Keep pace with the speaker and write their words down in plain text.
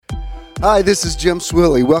Hi, this is Jim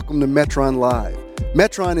Swilley. Welcome to Metron Live.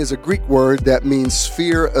 Metron is a Greek word that means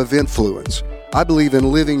sphere of influence. I believe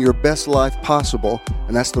in living your best life possible,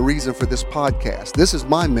 and that's the reason for this podcast. This is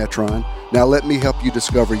my Metron. Now let me help you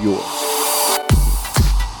discover yours.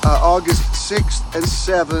 August 6th and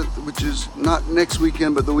 7th, which is not next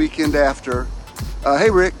weekend, but the weekend after.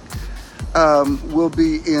 Hey, Rick. We'll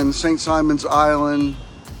be in St. Simon's Island.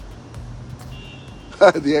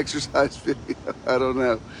 The exercise video. I don't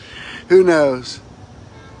know. Who knows?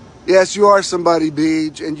 Yes, you are somebody,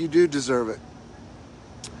 Beej, and you do deserve it.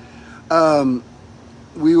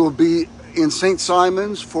 We will be in St.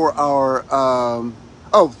 Simon's for our...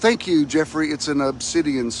 thank you, Jeffrey. It's an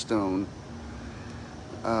obsidian stone.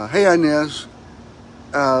 Hey, Inez.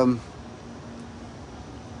 The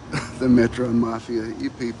Metron Mafia, you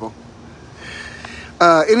people.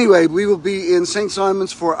 Anyway, we will be in St.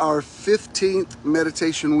 Simon's for our 15th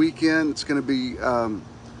meditation weekend. It's going to be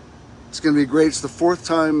great. It's the fourth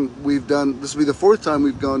time this will be the fourth time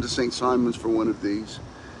we've gone to St. Simon's for one of these.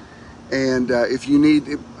 And if you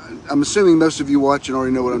need, I'm assuming most of you watching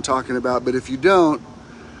already know what I'm talking about, but if you don't,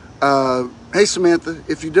 hey Samantha,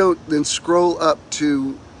 if you don't, then scroll up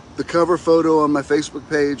to the cover photo on my Facebook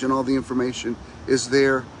page and all the information is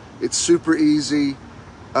there. It's super easy.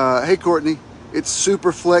 Hey Courtney. It's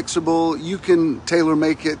super flexible. You can tailor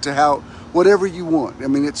make it to whatever you want. I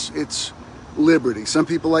mean, it's liberty. Some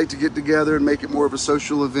people like to get together and make it more of a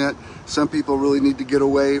social event. Some people really need to get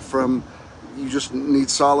away from, you just need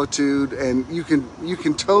solitude, and you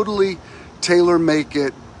can totally tailor make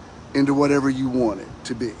it into whatever you want it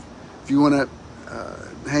to be. If you want to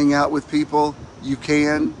hang out with people, you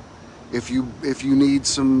can. If you need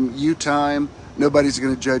some you time, nobody's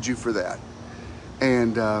going to judge you for that.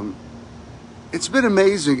 And it's been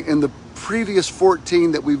amazing in the previous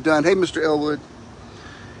 14 that we've done. Hey, Mr. Elwood.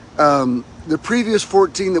 The previous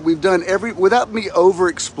 14 that we've done, without me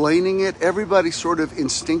over-explaining it, everybody sort of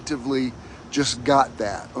instinctively just got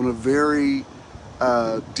that on a very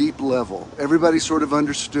deep level. Everybody sort of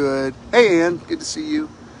understood. Hey, Ann, good to see you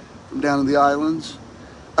from down in the islands.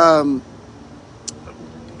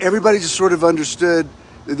 Everybody just sort of understood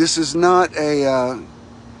that this is not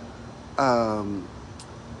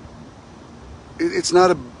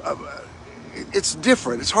it's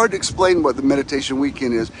different. It's hard to explain what the meditation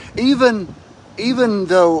weekend is. Even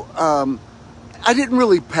though I didn't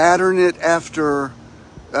really pattern it after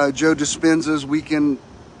Joe Dispenza's weekend,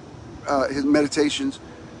 his meditations.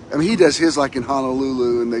 I mean, he does his like in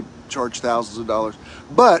Honolulu and they charge thousands of dollars.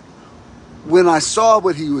 But when I saw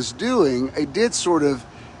what he was doing, it did sort of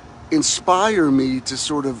inspire me to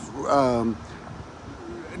sort of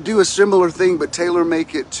do a similar thing, but tailor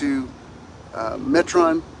make it to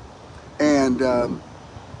Metron, and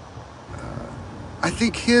I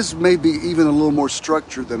think his may be even a little more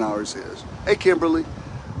structured than ours is. Hey, Kimberly.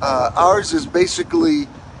 Ours is basically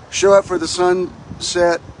show up for the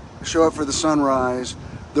sunset, show up for the sunrise.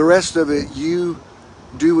 The rest of it, you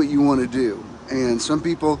do what you want to do. And some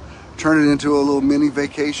people turn it into a little mini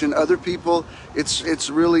vacation. Other people, it's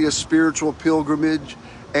really a spiritual pilgrimage,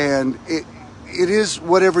 and it is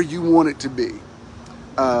whatever you want it to be.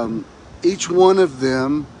 Each one of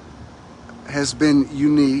them has been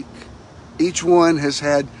unique. Each one has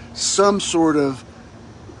had some sort of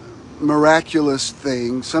miraculous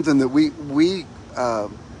thing, something that we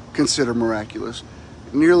consider miraculous.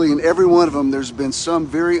 Nearly in every one of them, there's been some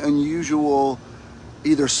very unusual,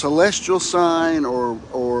 either celestial sign or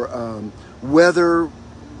weather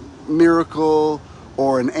miracle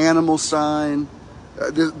or an animal sign.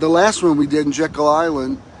 The last one we did in Jekyll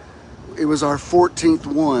Island, it was our 14th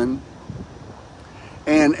one.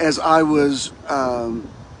 And as I was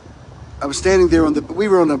standing there we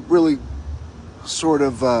were on a really sort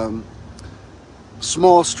of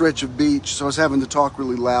small stretch of beach, so I was having to talk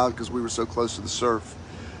really loud because we were so close to the surf.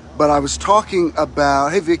 But I was talking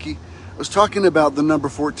about, hey Vicky, I was talking about the number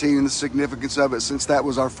 14 and the significance of it since that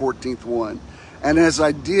was our 14th one. And as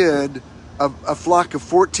I did, a flock of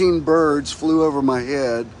 14 birds flew over my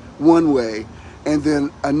head one way, and then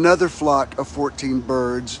another flock of 14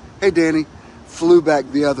 birds, hey Danny, flew back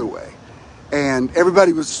the other way. And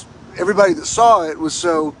everybody that saw it was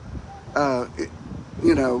so,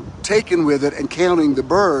 taken with it and counting the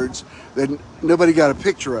birds that nobody got a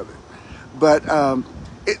picture of it. But,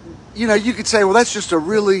 you could say, well, that's just a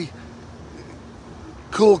really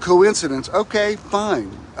cool coincidence. Okay, fine.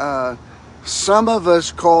 Some of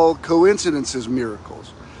us call coincidences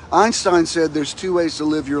miracles. Einstein said there's two ways to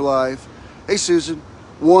live your life. Hey, Susan.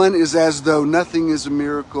 One is as though nothing is a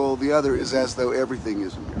miracle. The other is as though everything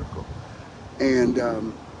is a miracle. And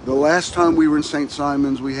the last time we were in St.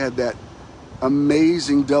 Simon's, we had that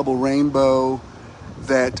amazing double rainbow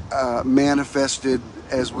that manifested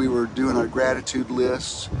as we were doing our gratitude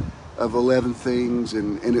lists of 11 things,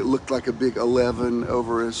 and it looked like a big 11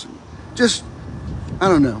 over us. Just, I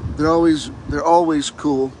don't know, they're always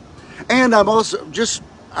cool. And I'm also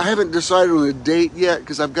I haven't decided on a date yet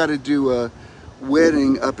because I've got to do a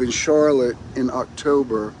wedding up in Charlotte in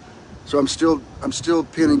October. So I'm still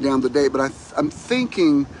pinning down the date, but I'm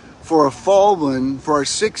thinking for a fall one, for our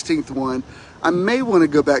 16th one, I may want to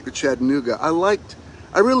go back to Chattanooga.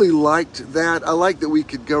 I really liked that. I liked that we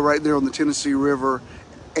could go right there on the Tennessee River,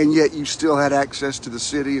 and yet you still had access to the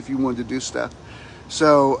city if you wanted to do stuff.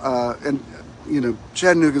 So, and you know,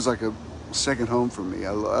 Chattanooga's like a second home for me.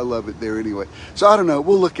 I love it there anyway. So I don't know.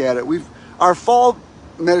 We'll look at it. Our fall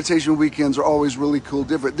meditation weekends are always really cool,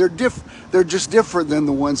 different. They're just different than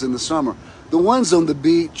the ones in the summer. The ones on the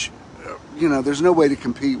beach, you know, there's no way to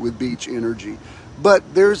compete with beach energy,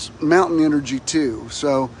 but there's mountain energy too.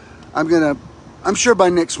 So I'm sure by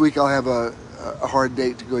next week I'll have a hard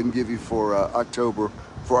date to go ahead and give you for October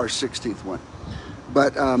for our 16th one.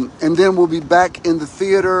 But and then we'll be back in the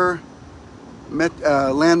theater,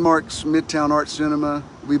 Landmarks Midtown Art Cinema.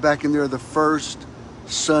 We'll be back in there the first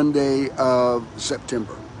Sunday of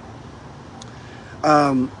September.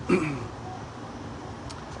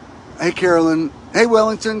 Hey Carolyn, hey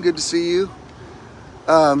Wellington, good to see you.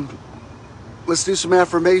 Let's do some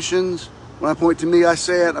affirmations. When I point to me, I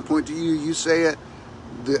say it. I point to you, you say it.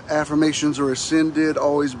 The affirmations are ascended,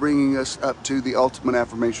 always bringing us up to the ultimate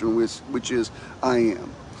affirmation, which is I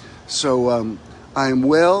am. So I am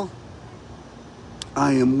well.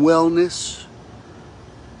 I am wellness.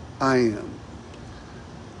 I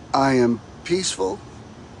am peaceful.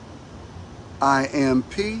 I am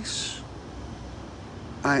peace.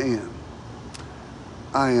 I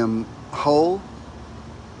am whole.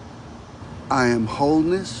 I am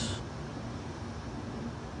wholeness.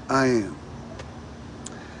 I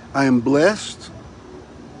am blessed.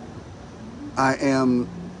 I am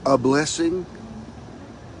a blessing.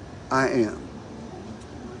 I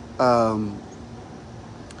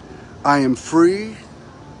am free.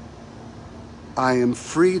 I am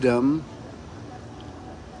freedom.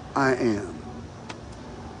 I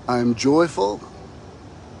am joyful.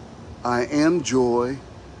 I am joy.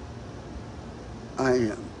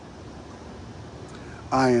 I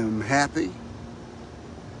am happy.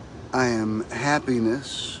 I am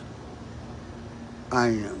happiness. I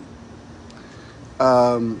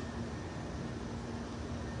am.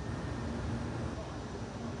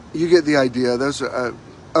 You get the idea. Those are.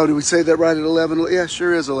 Oh, did we say that right at 11? Yeah,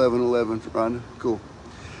 sure is 11:11, Rhonda. Cool.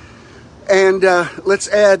 And let's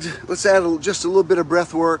add just a little bit of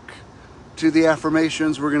breath work to the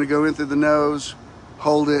affirmations. We're going to go in through the nose,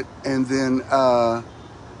 hold it, and then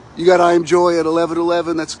you got I am joy at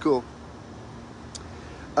 11:11. That's cool.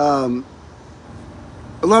 A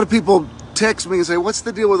lot of people text me and say, "What's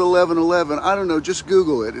the deal with 11:11?" I don't know. Just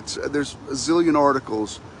Google it. There's a zillion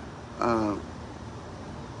articles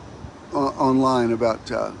online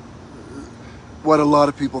about what a lot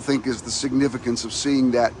of people think is the significance of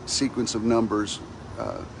seeing that sequence of numbers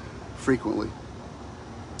frequently.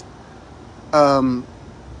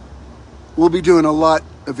 We'll be doing a lot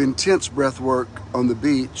of intense breath work on the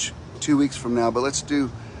beach 2 weeks from now, but let's do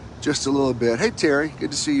just a little bit. Hey Terry,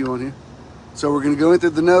 good to see you on here. So we're going to go in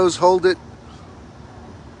through the nose, hold it,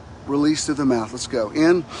 release through the mouth. Let's go.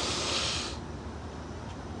 In,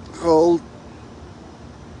 hold.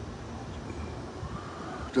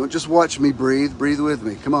 Don't just watch me breathe. Breathe with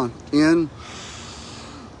me. Come on. In.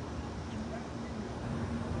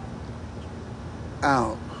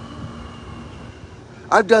 Out.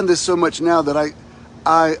 I've done this so much now that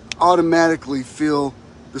I automatically feel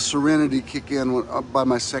the serenity kick in by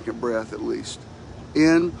my second breath at least.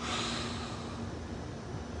 In.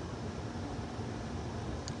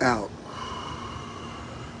 Out.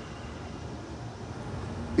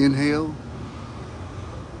 Inhale.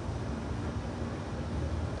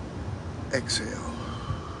 Exhale.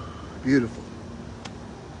 Beautiful.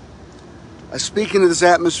 I speak into this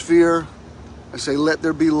atmosphere. I say, let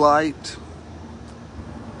there be light.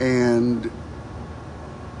 And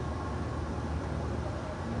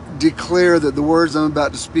declare that the words I'm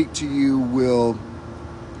about to speak to you will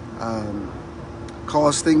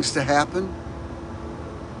cause things to happen.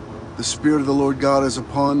 The Spirit of the Lord God is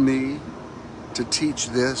upon me to teach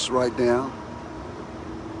this right now.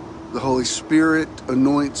 The Holy Spirit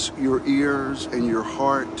anoints your ears and your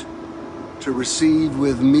heart to receive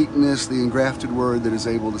with meekness the engrafted word that is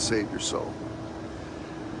able to save your soul.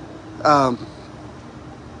 All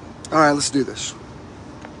right, let's do this.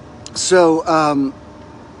 So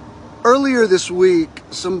earlier this week,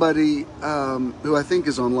 somebody who I think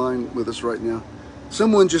is online with us right now.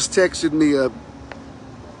 Someone just texted me a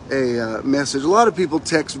message. A lot of people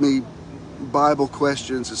text me Bible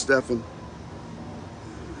questions and stuff, and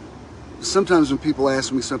sometimes when people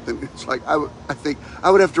ask me something, it's like I think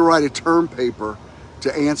I would have to write a term paper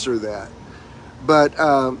to answer that. But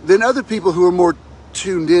then other people who are more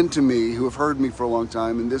tuned into me, who have heard me for a long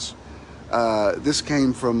time, and this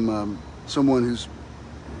came from someone who's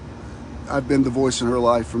I've been the voice in her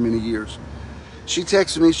life for many years. She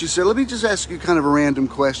texted me. She said, "Let me just ask you kind of a random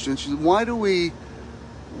question." She said, "Why do we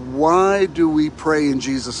pray in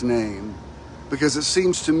Jesus' name? Because it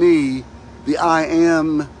seems to me the I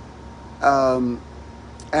am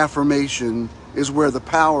affirmation is where the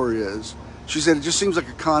power is." She said, "It just seems like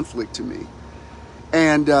a conflict to me."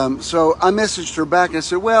 And so I messaged her back and I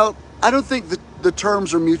said, "Well, I don't think the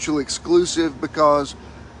terms are mutually exclusive, because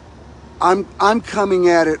I'm coming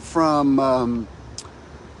at it from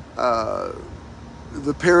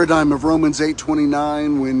the paradigm of Romans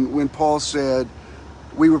 8:29, when Paul said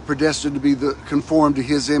we were predestined to be conformed to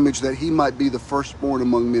his image, that he might be the firstborn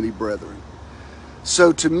among many brethren."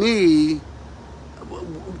 So to me,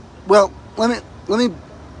 well, let me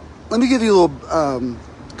give you a little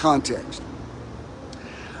context.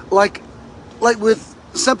 Like with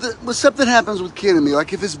something happens with Ken and me,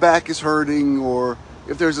 like if his back is hurting or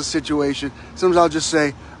if there's a situation, sometimes I'll just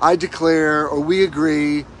say, "I declare," or "we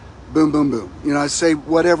agree," boom, boom, boom. You know, I say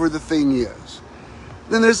whatever the thing is.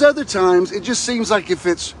 Then there's other times it just seems like if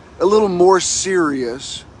it's a little more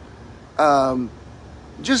serious,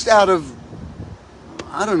 just out of,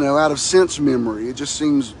 I don't know, out of sense memory, it just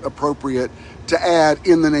seems appropriate to add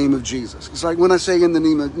 "in the name of Jesus." It's like when I say "in the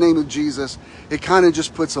name of Jesus," it kind of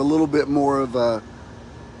just puts a little bit more of a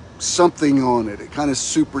something on it. It kind of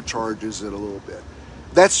supercharges it a little bit.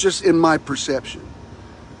 That's just in my perception.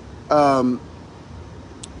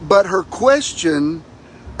 But her question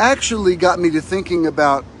actually got me to thinking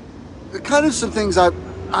about kind of some things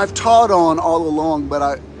I've taught on all along,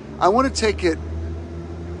 but I want to take it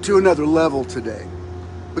to another level today,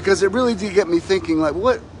 because it really did get me thinking, like,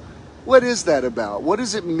 what is that about? What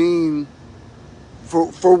does it mean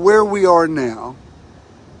for where we are now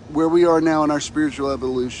in our spiritual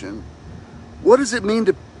evolution? What does it mean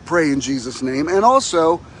to pray in Jesus' name? And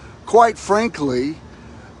also, quite frankly,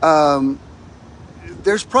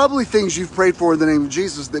 there's probably things you've prayed for in the name of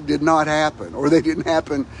Jesus that did not happen, or they didn't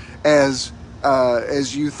happen as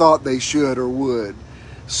you thought they should or would.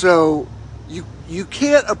 So you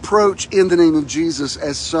can't approach "in the name of Jesus"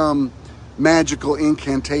 as some magical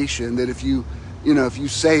incantation that if you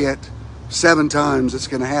say it 7 times, it's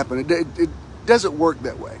going to happen. It doesn't work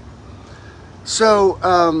that way. So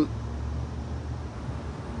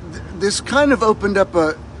this kind of opened up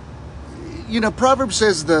Proverbs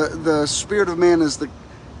says the spirit of man is the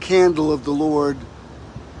candle of the Lord.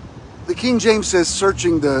 The King James says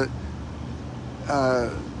searching the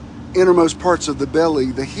innermost parts of the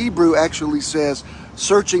belly. The Hebrew actually says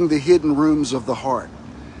searching the hidden rooms of the heart.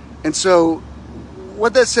 And so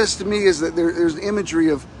what that says to me is that there's imagery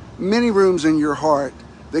of many rooms in your heart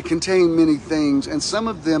that contain many things, and some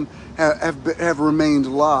of them have remained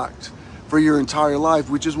locked for your entire life,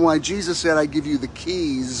 which is why Jesus said, "I give you the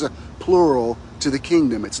keys," plural, "to the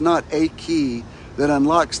kingdom." It's not a key that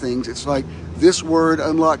unlocks things. It's like this word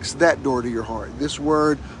unlocks that door to your heart. This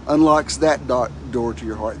word unlocks that door to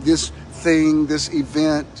your heart. This thing, this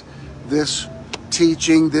event, this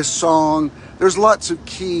teaching, this song. There's lots of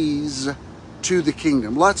keys to the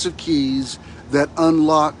kingdom. Lots of keys that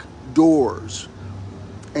unlock doors.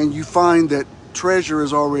 And you find that treasure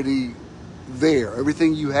is already there.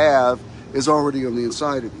 Everything you have is already on the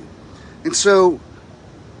inside of you. And so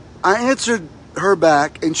I answered her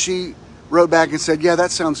back, and she wrote back and said, "Yeah,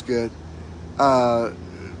 that sounds good. That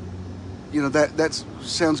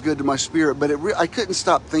sounds good to my spirit," but I couldn't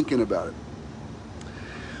stop thinking about it.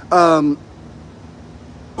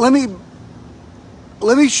 Let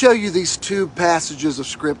me show you these 2 passages of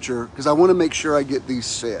scripture, because I want to make sure I get these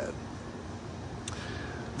said.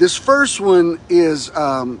 This first one is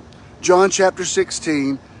John chapter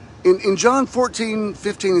 16. In John 14,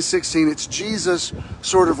 15, and 16, it's Jesus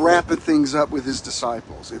sort of wrapping things up with his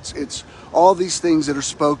disciples. It's all these things that are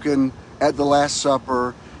spoken at the Last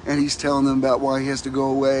Supper, and he's telling them about why he has to go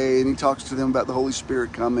away, and he talks to them about the Holy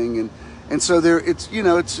Spirit coming, and so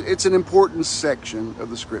it's an important section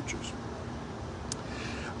of the scriptures.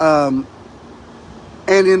 And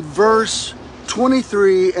in verse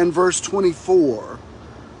 23 and verse 24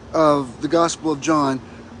 of the Gospel of John,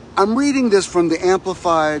 I'm reading this from the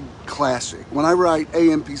Amplified Classic. When I write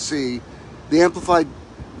AMPC, the Amplified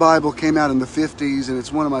Bible came out in the 50s, and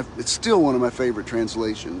it's still one of my favorite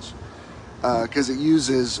translations because it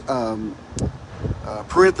uses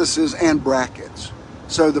parentheses and brackets.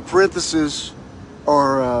 So the parentheses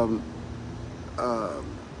are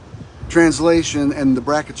translation, and the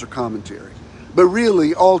brackets are commentary. But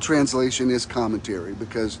really, all translation is commentary,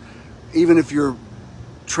 because even if you're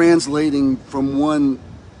translating from one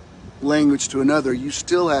language to another, you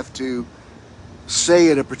still have to say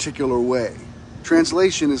it a particular way.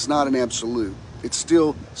 Translation is not an absolute. It's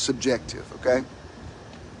still subjective, okay?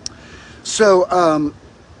 So,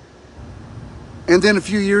 and then a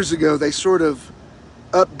few years ago, they sort of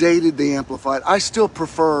updated the Amplified. I still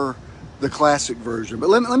prefer the classic version. But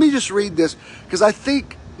let me just read this, because I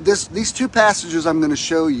think these two passages I'm going to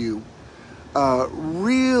show you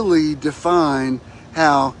really define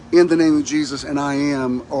how "in the name of Jesus" and "I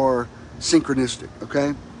am" are synchronistic,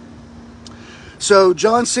 okay? So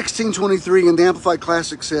John 16:23 in the Amplified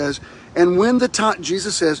Classic says, "And when the time,"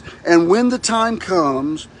 Jesus says, "and when the time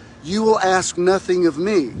comes, you will ask nothing of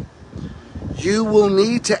me. You will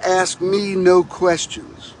need to ask me no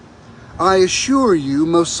questions. I assure you,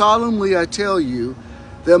 most solemnly I tell you,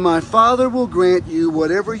 that my Father will grant you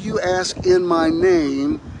whatever you ask in my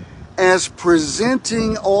name, as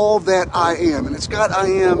presenting all that I am." And it's got "I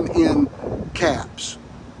am" in caps,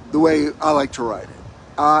 the way I like to write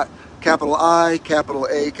it. Capital I, capital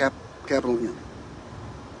A, capital M.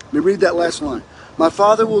 Let me read that last line. "My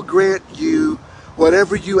Father will grant you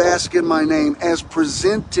whatever you ask in my name, as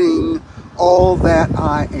presenting all that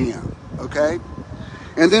I am." Okay?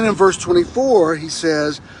 And then in verse 24, he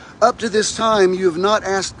says, "Up to this time, you have not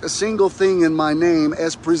asked a single thing in my name,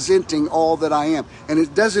 as presenting all that I am." And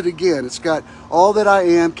it does it again. It's got "all that I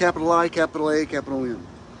am," capital I, capital A, capital M.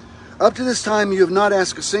 "Up to this time, you have not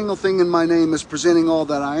asked a single thing in my name, as presenting all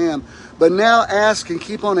that I am. But now ask and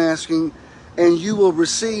keep on asking, and you will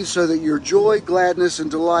receive, so that your joy, gladness, and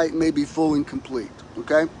delight may be full and complete."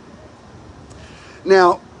 Okay?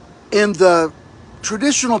 Now, in the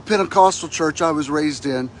traditional Pentecostal church I was raised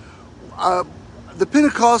in, the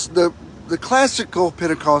classical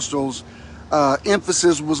Pentecostals'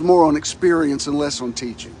 emphasis was more on experience and less on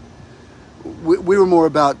teaching. We were more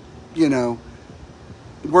about,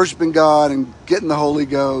 worshiping God and getting the Holy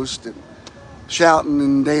Ghost and shouting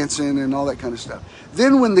and dancing and all that kind of stuff.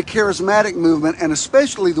 Then when the charismatic movement, and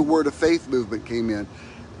especially the Word of Faith movement, came in,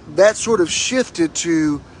 that sort of shifted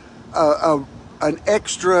to an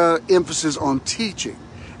extra emphasis on teaching.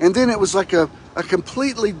 And then it was like a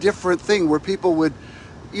completely different thing, where people would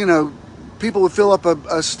fill up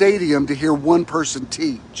a stadium to hear one person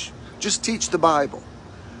teach. Just teach the Bible.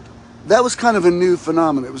 That was kind of a new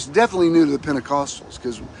phenomenon. It was definitely new to the Pentecostals,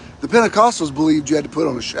 because the Pentecostals believed you had to put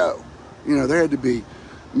on a show. There had to be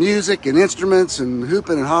music and instruments and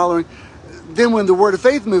hooping and hollering. Then when the Word of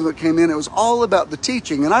Faith movement came in, it was all about the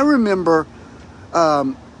teaching. And I remember,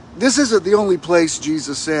 this isn't the only place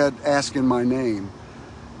Jesus said, "Ask in my name,"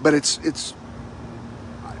 but it's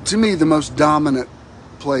to me the most dominant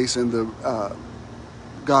place in the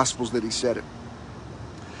Gospels that he said it.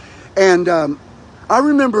 And I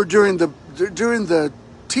remember during the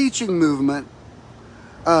teaching movement,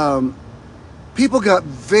 people got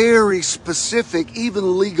very specific,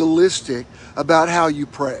 even legalistic, about how you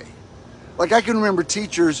pray. Like, I can remember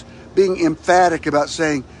teachers being emphatic about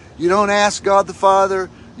saying, "You don't ask God the Father,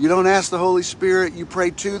 you don't ask the Holy Spirit, you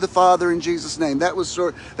pray to the Father in Jesus' name." That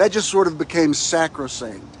just sort of became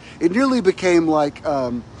sacrosanct. It nearly became like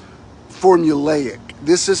formulaic.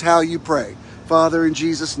 This is how you pray: Father in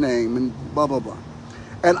Jesus' name, and blah blah blah.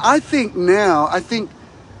 And I think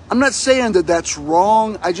I'm not saying that that's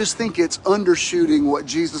wrong. I just think it's undershooting what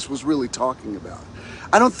Jesus was really talking about.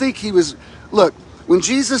 I don't think he was, look, when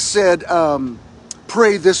Jesus said,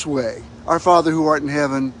 "Pray this way, our Father who art in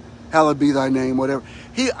heaven, hallowed be thy name," whatever.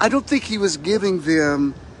 I don't think he was giving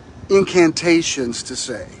them incantations to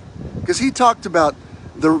say, because he talked about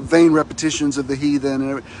the vain repetitions of the heathen and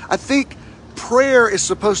everything. I think prayer is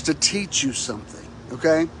supposed to teach you something,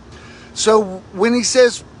 okay? So when he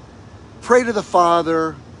says, "Pray to the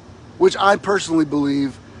Father," which I personally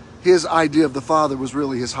believe his idea of the Father was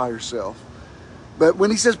really his higher self. But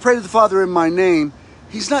when he says, "Pray to the Father in my name,"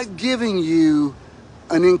 he's not giving you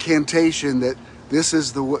an incantation that this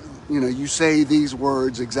is you say these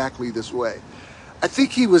words exactly this way. I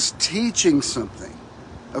think he was teaching something,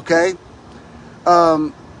 okay?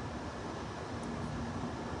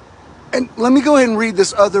 And let me go ahead and read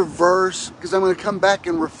this other verse, because I'm going to come back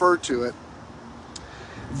and refer to it.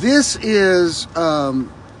 This is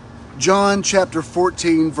John chapter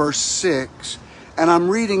 14, verse 6, and I'm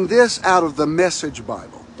reading this out of the Message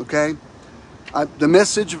Bible, okay? The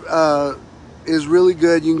Message is really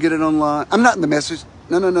good. You can get it online. I'm not in the Message.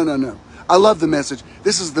 No. I love the Message.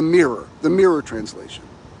 This is the Mirror translation.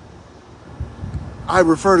 I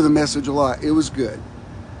refer to the Message a lot. It was good.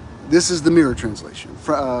 This is the Mirror translation.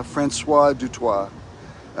 Francois Dutoit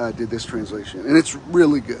did this translation, and it's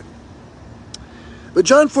really good. But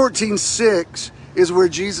John 14:6 is where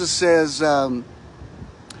Jesus says, I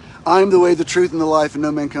am the way, the truth, and the life, and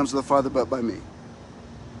no man comes to the Father but by me.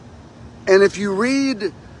 And if you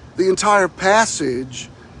read the entire passage,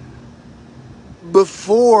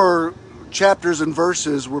 before chapters and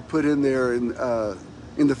verses were put in there in the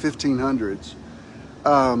 1500s,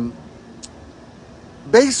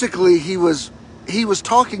 basically he was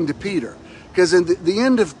talking to Peter, because in the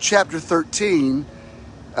end of chapter 13,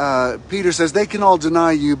 Peter says, they can all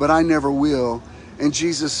deny you, but I never will. And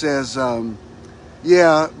Jesus says,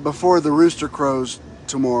 yeah, before the rooster crows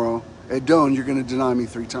tomorrow at dawn, you're going to deny me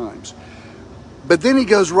 3 times. But then he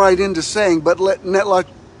goes right into saying, but let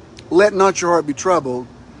not your heart be troubled.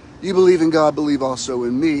 You believe in God, believe also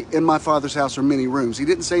in me. In my Father's house are many rooms. He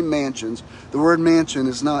didn't say mansions. The word mansion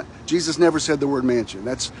is not, Jesus never said the word mansion.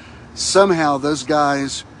 That's somehow those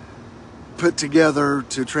guys put together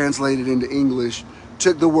to translate it into English,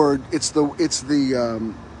 took the word, it's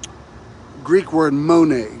the Greek word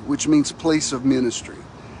mone, which means place of ministry.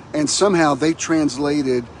 And somehow they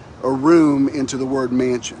translated a room into the word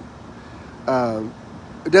mansion.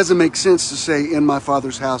 It doesn't make sense to say in my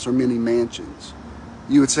Father's house are many mansions.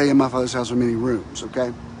 You would say in my Father's house are many rooms,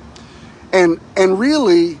 okay? And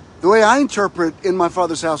really, the way I interpret in my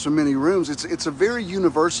Father's house are many rooms, it's a very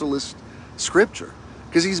universalist scripture,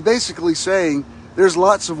 because he's basically saying there's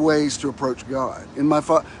lots of ways to approach God. In my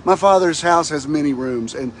Father's house has many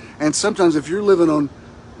rooms, and sometimes if you're living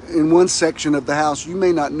in one section of the house, you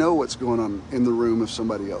may not know what's going on in the room of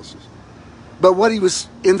somebody else's. But what he was,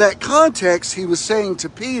 in that context, he was saying to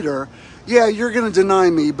Peter, yeah, you're going to deny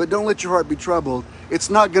me, but don't let your heart be troubled.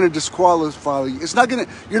 It's not going to disqualify you.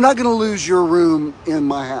 You're not going to lose your room in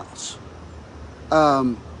my house.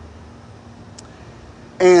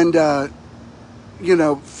 You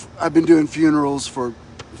know, I've been doing funerals for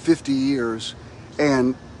 50 years,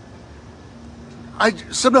 and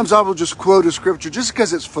sometimes I will just quote a scripture just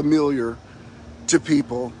because it's familiar to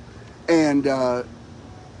people, and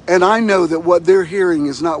I know that what they're hearing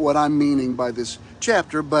is not what I'm meaning by this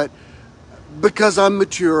chapter, but because I'm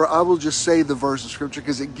mature, I will just say the verse of scripture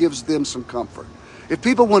because it gives them some comfort. If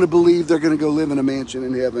people want to believe they're going to go live in a mansion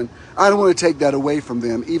in heaven, I don't want to take that away from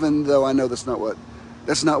them, even though I know that's not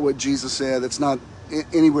what Jesus said. That's not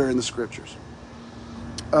anywhere in the scriptures.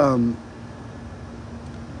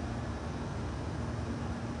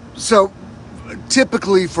 So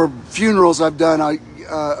typically for funerals I've done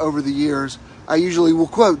over the years, I usually will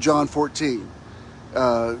quote John 14,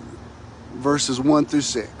 verses 1 through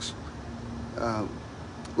 6.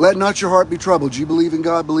 Let not your heart be troubled. You believe in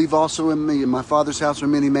God, believe also in me. In my Father's house are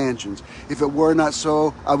many mansions. If it were not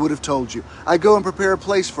so, I would have told you. I go and prepare a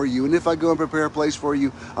place for you. And if I go and prepare a place for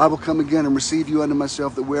you, I will come again and receive you unto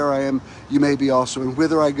myself, that where I am, you may be also. And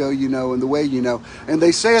whither I go, you know, and the way you know. And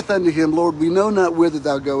they saith unto him, Lord, we know not whither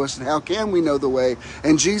thou goest, and how can we know the way?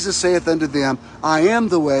 And Jesus saith unto them, I am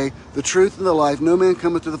the way, the truth, and the life. No man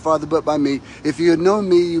cometh to the Father but by me. If you had known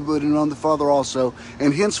me, you would have known the Father also.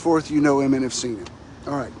 And henceforth you know him and have seen him.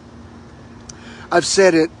 All right. I've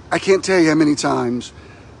said it, I can't tell you how many times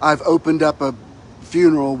I've opened up a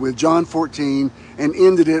funeral with John 14 and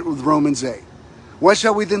ended it with Romans 8. What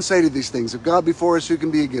shall we then say to these things? If God be for us, who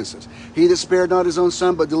can be against us? He that spared not his own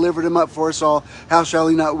son, but delivered him up for us all, how shall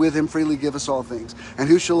he not with him freely give us all things? And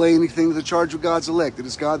who shall lay anything to the charge of God's elect? It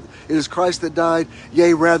is Christ that died,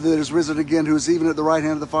 yea, rather that is risen again, who is even at the right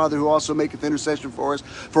hand of the Father, who also maketh intercession for us.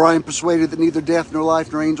 For I am persuaded that neither death, nor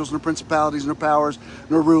life, nor angels, nor principalities, nor powers,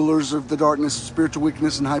 nor rulers of the darkness, spiritual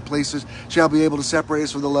wickedness in high places, shall be able to separate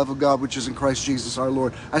us from the love of God, which is in Christ Jesus our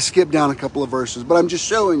Lord. I skipped down a couple of verses, but I'm just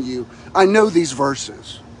showing you, I know these verses.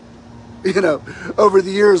 You know, over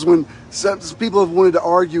the years when some people have wanted to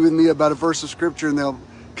argue with me about a verse of scripture and they'll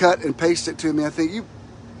cut and paste it to me, I think,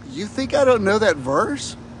 you think I don't know that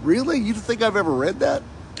verse? Really? You think I've ever read that?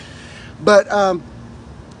 But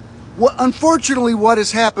unfortunately, what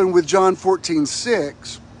has happened with John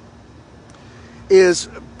 14:6 is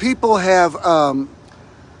people have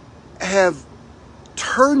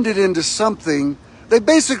turned it into something. They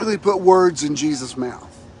basically put words in Jesus' mouth.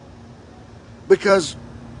 Because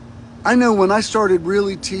I know when I started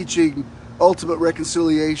really teaching ultimate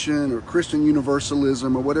reconciliation or Christian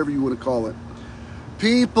universalism or whatever you want to call it,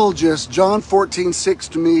 people just, John 14:6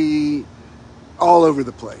 to me, all over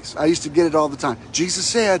the place. I used to get it all the time. Jesus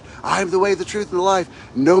said, I am the way, the truth, and the life.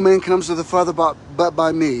 No man comes to the Father but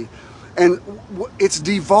by me. And it's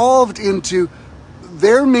devolved into,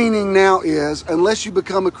 their meaning now is, unless you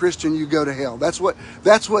become a Christian, you go to hell. That's what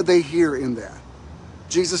they hear in that.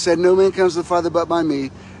 Jesus said, no man comes to the Father but by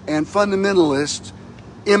me. And fundamentalists,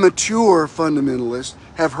 immature fundamentalists,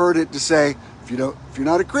 have heard it to say, if you're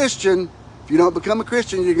not a Christian, if you don't become a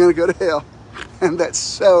Christian, you're going to go to hell. And that's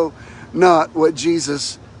so not what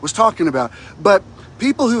Jesus was talking about. But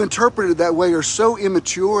people who interpret it that way are so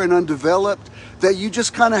immature and undeveloped that you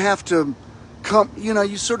just kind of have to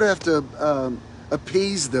you sort of have to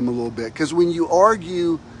appease them a little bit. Because when you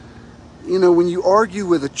argue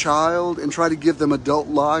with a child and try to give them adult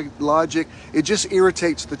logic, it just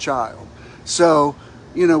irritates the child. So,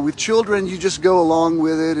 with children, you just go along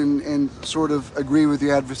with it and sort of agree with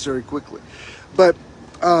your adversary quickly. But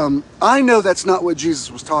I know that's not what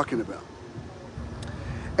Jesus was talking about.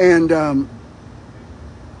 And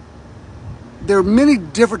there are many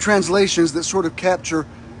different translations that sort of capture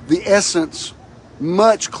the essence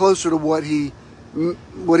much closer to what he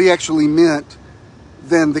actually meant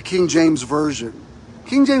than the King James Version.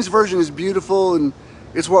 King James Version is beautiful and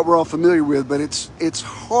it's what we're all familiar with, but it's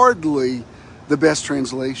hardly the best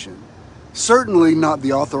translation. Certainly not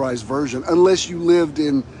the authorized version, unless you lived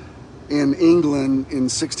in England in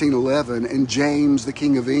 1611 and James, the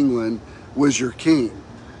King of England, was your king.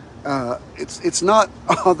 It's not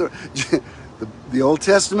other. The Old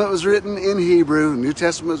Testament was written in Hebrew, the New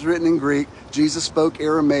Testament was written in Greek. Jesus spoke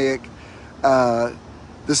Aramaic.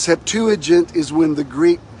 The Septuagint is when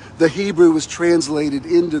the Hebrew was translated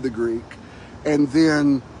into the Greek, and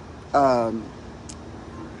then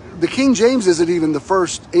the King James isn't even the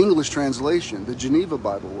first English translation. The Geneva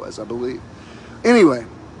Bible was, I believe. Anyway,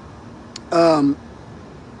 so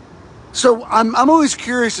I'm always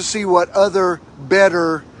curious to see what other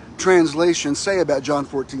better translations say about John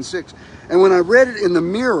 14:6. And when I read it in the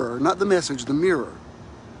Mirror, not the Message, the Mirror,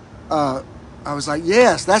 I was like,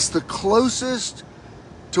 yes, that's the closest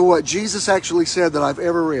to what Jesus actually said that I've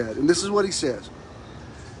ever read. And this is what he says.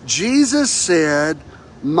 Jesus said,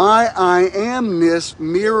 my I amness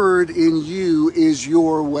mirrored in you is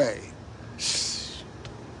your way.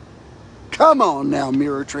 Come on now,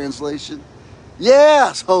 Mirror translation.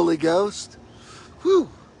 Yes, Holy Ghost. Whew.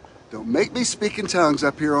 Don't make me speak in tongues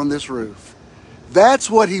up here on this roof. That's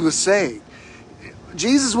what he was saying.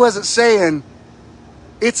 Jesus wasn't saying,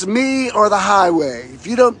 it's me or the highway. If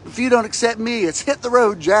you don't accept me, it's hit the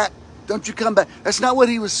road, Jack. Don't you come back. That's not what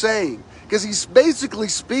he was saying. Because he's basically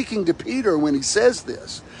speaking to Peter when he says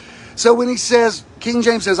this. So when he says, King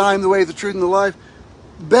James says, I am the way, the truth, and the life,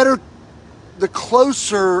 the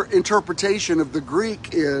closer interpretation of the Greek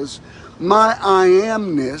is, my I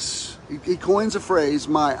amness, he coins a phrase,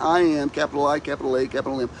 my I am, capital I, capital A,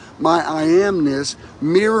 capital M, my I amness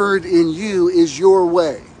mirrored in you is your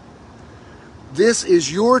way. This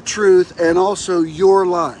is your truth and also your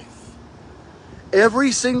life.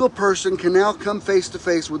 Every single person can now come face to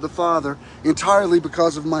face with the Father entirely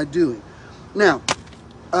because of my doing. Now,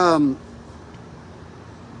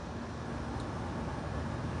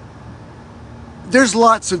 there's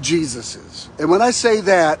lots of Jesuses. And when I say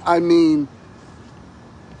that, I mean,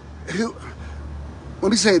 let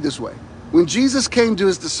me say it this way. When Jesus came to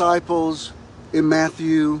his disciples in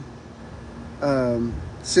Matthew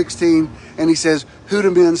 16, and he says, who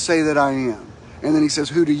do men say that I am? And then he says,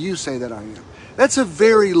 who do you say that I am? That's a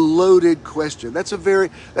very loaded question.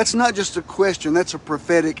 That's not just a question, that's a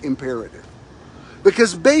prophetic imperative.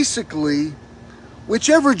 Because basically,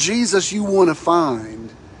 whichever Jesus you want to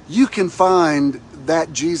find, you can find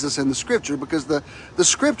that Jesus in the scripture, because the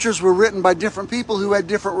scriptures were written by different people who had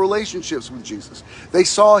different relationships with Jesus. They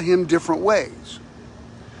saw him different ways.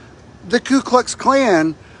 The Ku Klux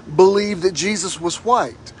Klan believed that Jesus was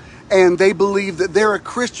white, and they believe that they're a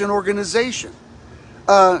Christian organization.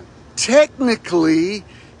 Technically,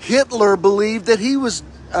 Hitler believed that he was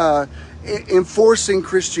enforcing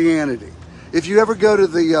Christianity. If you ever go to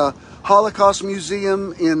the Holocaust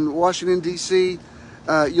Museum in Washington, D.C.,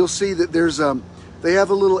 you'll see that they have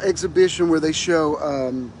a little exhibition where they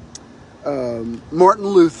show Martin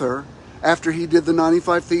Luther after he did the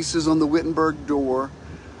 95 Theses on the Wittenberg door.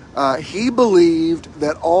 He believed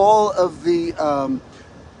that all of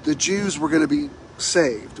the Jews were going to be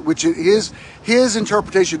saved, which his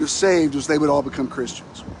interpretation of saved was they would all become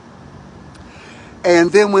Christians.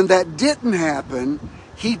 And then when that didn't happen,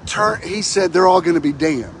 he said they're all going to be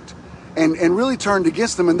damned, and really turned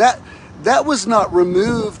against them. And that was not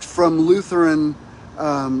removed from Lutheran,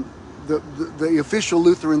 the official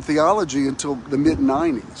Lutheran theology until the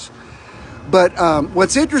mid-90s. But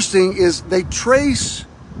what's interesting is they trace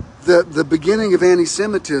the beginning of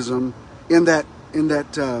anti-Semitism in that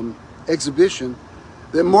exhibition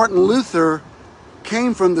that Martin Luther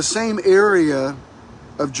came from the same area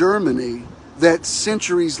of Germany that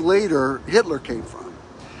centuries later Hitler came from.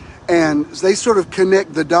 And they sort of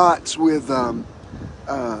connect the dots with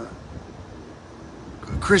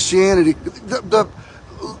Christianity.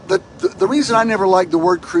 The reason I never liked the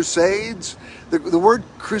word crusades, the word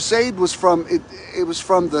crusade was from it was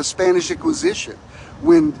from the Spanish Inquisition,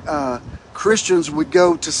 when Christians would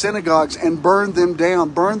go to synagogues and burn them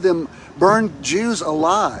down, burn Jews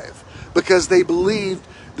alive, because they believed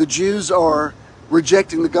the Jews are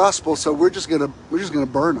rejecting the gospel, so we're just gonna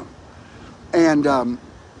burn them. And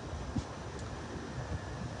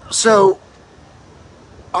so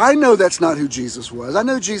I know that's not who Jesus was. I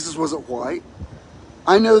know Jesus wasn't white.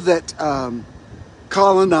 I know that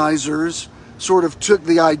colonizers sort of took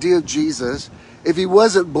the idea of Jesus. If he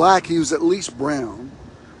wasn't black, he was at least brown,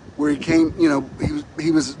 where he came, you know,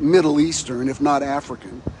 he was Middle Eastern, if not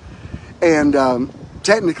African. And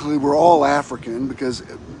technically we're all African, because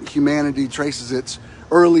humanity traces its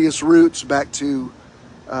earliest roots back to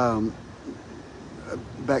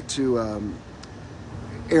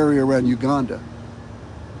area around Uganda.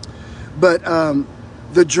 But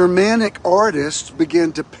the Germanic artists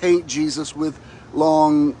began to paint Jesus with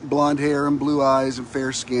long blonde hair and blue eyes and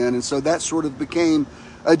fair skin, and so that sort of became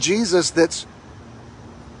a Jesus that's,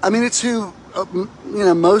 I mean, it's who you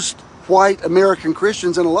know, most white American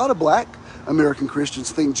Christians and a lot of black American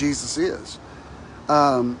Christians think Jesus is.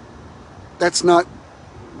 That's not,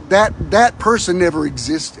 that person never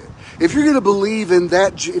existed. If you're going to believe in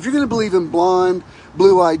that, if you're going to believe in blonde,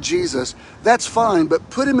 blue-eyed Jesus, that's fine, but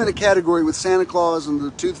put him in a category with Santa Claus and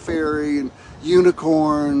the Tooth Fairy and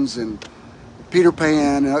unicorns and Peter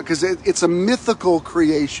Pan, because it's a mythical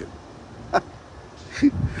creation.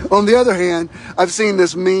 On the other hand, I've seen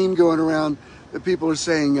this meme going around that people are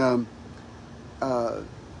saying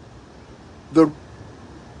the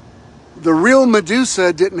real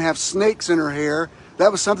Medusa didn't have snakes in her hair.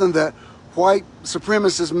 That was something that white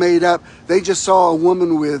supremacists made up. They just saw a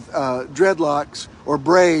woman with dreadlocks or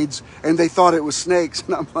braids and they thought it was snakes.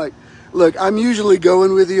 And I'm like, look, I'm usually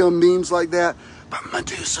going with you on memes like that, but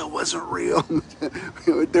Medusa wasn't real.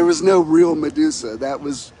 There was no real Medusa. That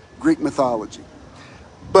was Greek mythology.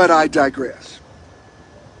 But I digress.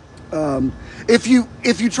 If you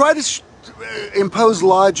try to impose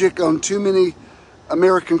logic on too many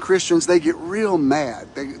American Christians, they get real mad.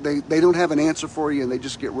 They don't have an answer for you, and they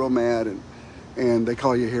just get real mad, and they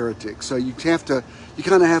call you heretic. So you kind of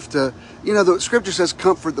have to, you know, the scripture says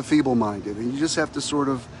comfort the feeble-minded, and you just have to sort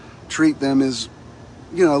of treat them as,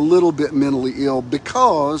 you know, a little bit mentally ill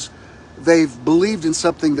because they've believed in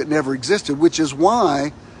something that never existed, which is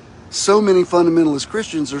why so many fundamentalist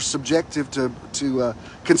Christians are subjective to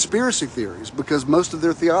conspiracy theories, because most of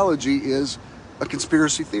their theology is a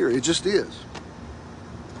conspiracy theory. It just is.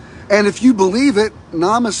 And if you believe it,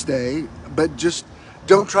 namaste, but just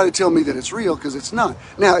don't try to tell me that it's real, because it's not.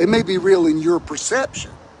 Now, it may be real in your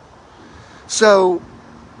perception. So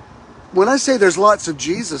when I say there's lots of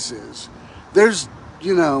Jesuses, there's,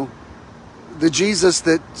 you know, the Jesus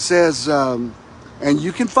that says, and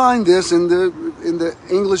you can find this in the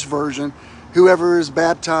English version, whoever is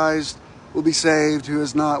baptized will be saved, who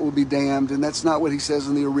is not will be damned. And that's not what he says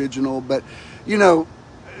in the original. But, you know,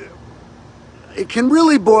 it can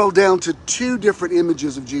really boil down to two different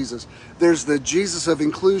images of Jesus. There's the Jesus of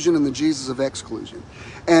inclusion and the Jesus of exclusion.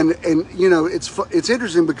 And you know, it's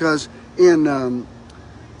interesting because in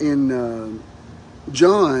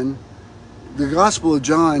John, the Gospel of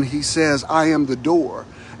John, he says, I am the door.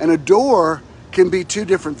 And a door can be two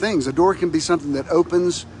different things. A door can be something that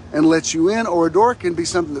opens and lets you in, or a door can be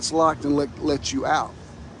something that's locked and lets you out.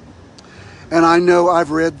 And I know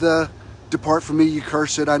I've read the Depart from me, you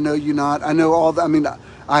cursed. I know you not. I know all that. I mean,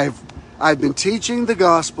 I've been teaching the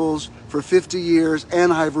Gospels for 50 years,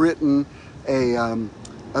 and I've written a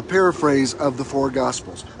paraphrase of the four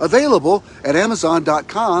Gospels, available at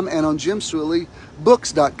Amazon.com and on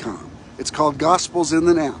JimSwilleyBooks.com. It's called Gospels in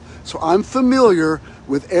the Now. So I'm familiar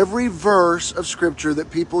with every verse of Scripture that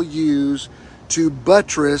people use to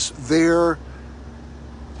buttress their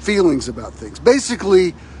feelings about things.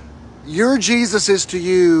 Basically, your Jesus is to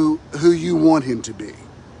you who you want him to be.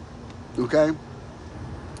 Okay?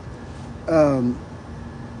 I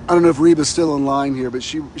don't know if Reba's still online here, but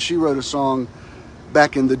she wrote a song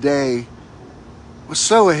back in the day. It was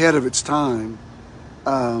so ahead of its time,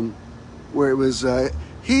 where it was,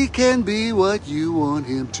 he can be what you want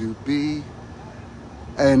him to be.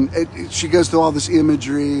 And she goes through all this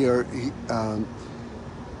imagery, or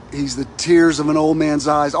he's the tears of an old man's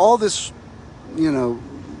eyes, all this, you know,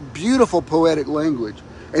 beautiful poetic language.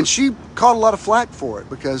 And she caught a lot of flack for it,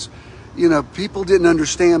 because people didn't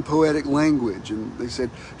understand poetic language, and they said,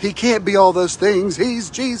 he can't be all those things, he's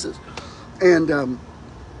Jesus. And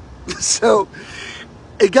so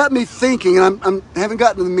it got me thinking, and I haven't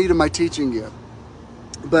gotten to the meat of my teaching yet,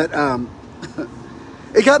 but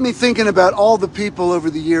it got me thinking about all the people over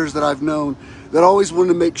the years that I've known that always wanted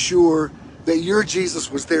to make sure that your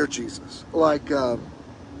Jesus was their Jesus. Like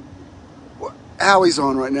Howie's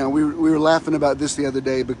on right now. We were laughing about this the other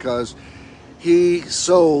day because he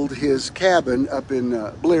sold his cabin up in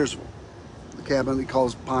Blairsville, the cabin he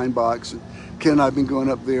calls Pine Box. And Ken and I have been going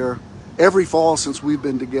up there every fall since we've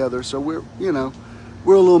been together. So we're a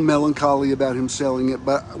little melancholy about him selling it,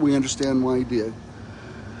 but we understand why he did.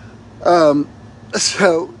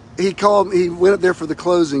 So he called me. He went up there for the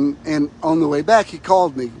closing, and on the way back, he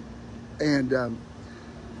called me, and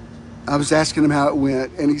I was asking him how it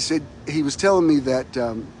went, and he said he was telling me that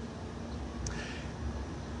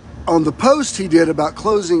on the post he did about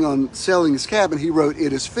closing on selling his cabin, he wrote,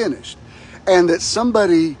 "It is finished," and that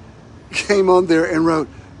somebody came on there and wrote,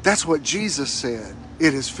 "That's what Jesus said.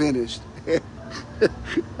 It is finished."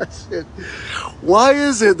 I said, why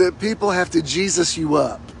is it that people have to Jesus you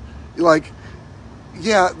up? Like,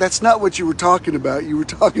 yeah, that's not what you were talking about. You were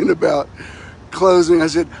talking about closing. I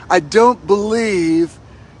said, I don't believe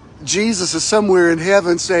Jesus is somewhere in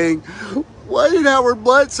heaven saying, why did Howard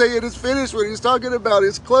Blunt say it is finished when he's talking about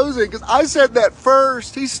his closing? Because I said that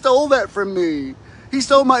first. He stole that from me. He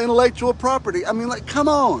stole my intellectual property. I mean, like, come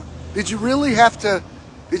on. Did you really have to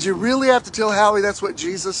tell Howie that's what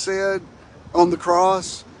Jesus said on the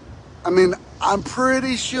cross? I mean, I'm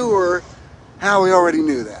pretty sure Howie already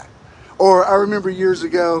knew that. Or I remember years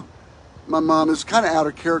ago, my mom, is kind of out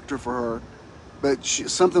of character for her, but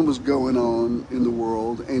something was going on in the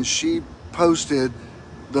world, and she posted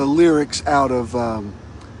the lyrics out of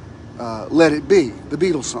Let It Be, the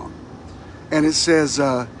Beatles song. And it says,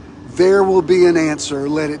 there will be an answer,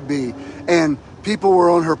 let it be. And people were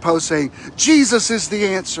on her post saying, Jesus is the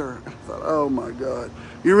answer. I thought, oh my God,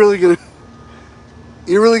 you're really gonna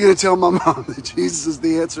tell my mom that Jesus is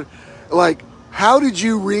the answer? Like, how did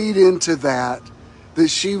you read into that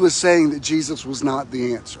she was saying that Jesus was not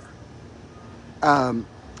the answer?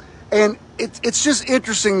 And it's just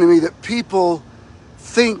interesting to me that people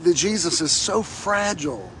think that Jesus is so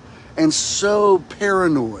fragile and so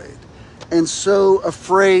paranoid and so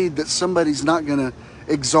afraid that somebody's not going to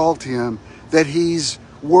exalt him, that he's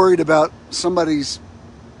worried about somebody's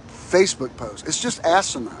Facebook post. It's just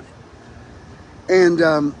asinine.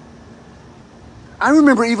 And I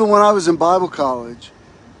remember even when I was in Bible college,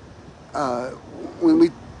 when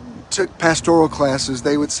we took pastoral classes,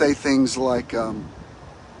 they would say things like,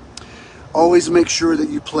 always make sure that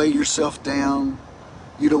you play yourself down.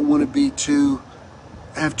 You don't want to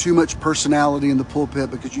have too much personality in the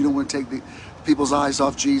pulpit because you don't want to take the people's eyes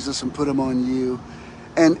off Jesus and put them on you.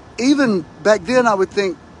 And even back then I would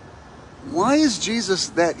think, why is Jesus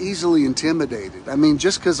that easily intimidated? I mean,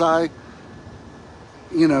 just because I,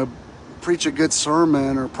 preach a good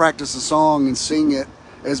sermon or practice a song and sing it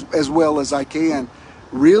as well as I can.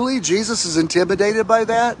 Really? Jesus is intimidated by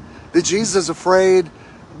that? That Jesus is afraid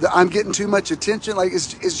that I'm getting too much attention? Like,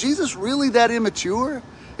 is Jesus really that immature?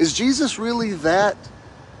 Is Jesus really that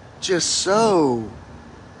just so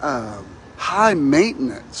high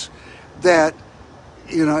maintenance that,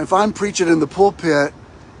 if I'm preaching in the pulpit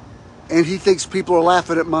and he thinks people are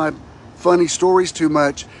laughing at my funny stories too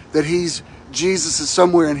much, that Jesus is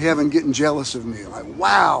somewhere in heaven getting jealous of me? Like,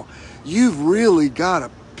 wow, you've really got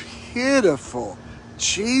a pitiful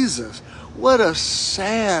Jesus. What a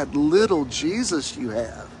sad little Jesus you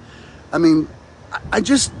have. I mean, I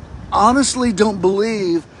just honestly don't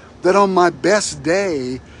believe that on my best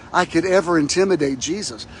day I could ever intimidate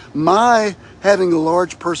Jesus. My having a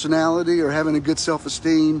large personality or having a good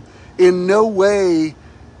self-esteem in no way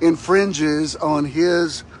infringes on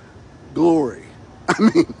his glory. I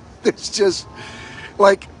mean, it's just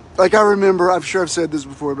like I remember, I'm sure I've said this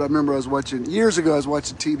before, but I remember years ago I was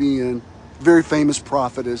watching TBN, very famous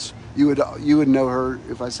prophetess. You would know her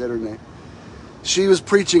if I said her name. She was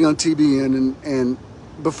preaching on TBN, and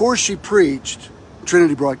before she preached,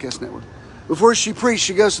 Trinity Broadcast Network, before she preached,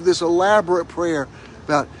 she goes through this elaborate prayer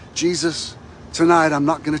about, Jesus, tonight I'm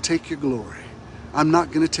not going to take your glory. I'm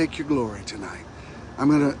not going to take your glory tonight. I'm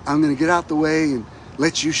going to get out the way and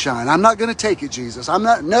let you shine. I'm not going to take it, Jesus.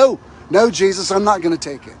 No, Jesus, I'm not going to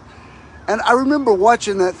take it. And I remember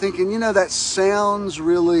watching that thinking, that sounds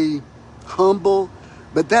really humble,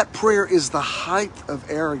 but that prayer is the height of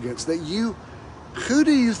arrogance. Who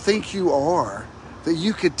do you think you are that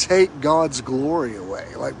you could take God's glory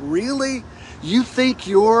away? Like, really? You think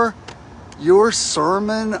your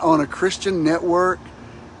sermon on a Christian network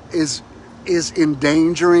is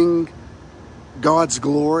endangering God's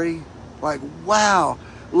glory. Like, wow,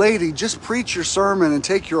 lady, just preach your sermon and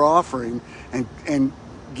take your offering and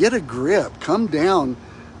get a grip. Come down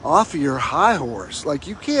off of your high horse. Like,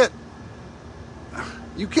 you can't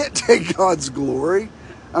take God's glory.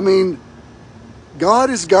 I mean, God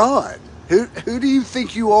is God. Who do you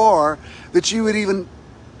think you are that you would even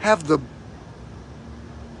have the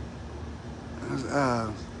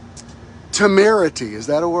temerity? Is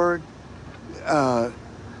that a word? I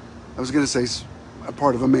was going to say a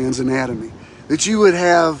part of a man's anatomy. That you would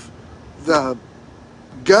have the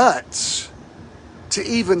guts to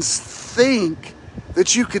even think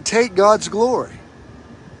that you could take God's glory.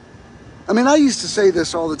 I mean, I used to say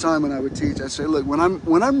this all the time when I would teach. I say, look, when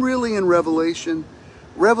I'm really in Revelation,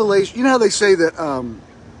 you know how they say that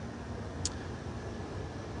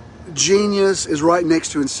genius is right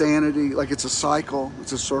next to insanity, like it's a cycle,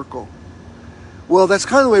 it's a circle. Well, that's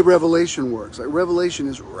kind of the way Revelation works. Like, Revelation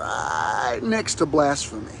is right next to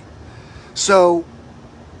blasphemy. So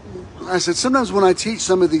I said, sometimes when I teach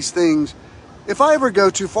some of these things, if I ever go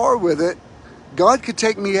too far with it, God could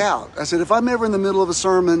take me out. I said, if I'm ever in the middle of a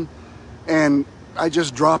sermon and I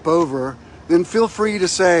just drop over, then feel free to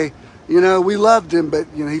say, you know, we loved him, but,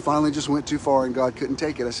 you know, he finally just went too far and God couldn't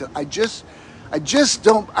take it. I said, I just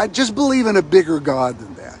believe in a bigger God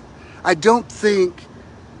than that. I don't think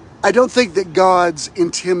that God's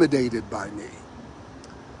intimidated by me.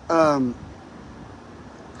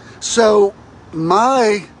 So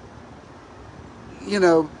my, you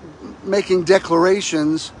know, making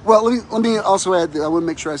declarations. Well, let me also add that I want to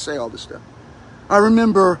make sure I say all this stuff. I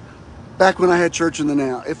remember back when I had Church in the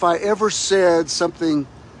Now, if I ever said something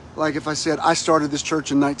like, if I said I started this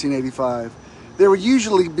church in 1985, there would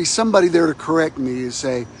usually be somebody there to correct me and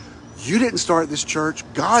say, you didn't start this church,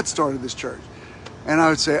 God started this church. And I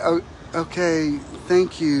would say, oh, okay,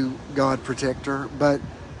 thank you, God protector. But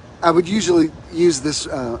I would usually use this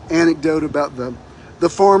anecdote about the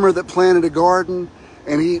farmer that planted a garden,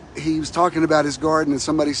 and he was talking about his garden, and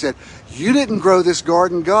somebody said, you didn't grow this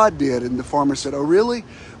garden, God did. And the farmer said, oh, really?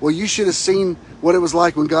 Well, you should have seen what it was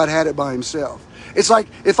like when God had it by himself. It's like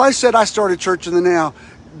if I said I started Church in the Now,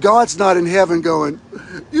 God's not in heaven going,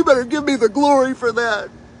 you better give me the glory for that.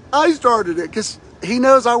 I started it, because he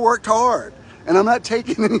knows I worked hard. And I'm not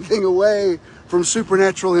taking anything away from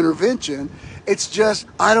supernatural intervention. It's just,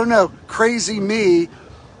 I don't know, crazy me.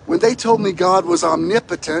 When they told me God was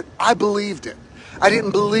omnipotent, I believed it. I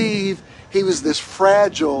didn't believe he was this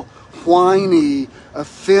fragile, whiny,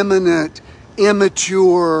 effeminate,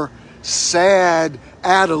 immature, sad,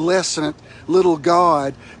 adolescent little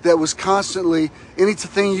God that was constantly,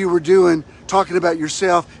 anything you were doing, talking about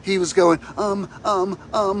yourself, he was going,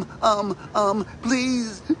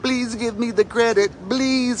 please give me the credit.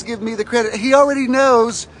 Please give me the credit. He already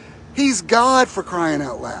knows he's God, for crying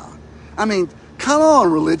out loud. I mean, come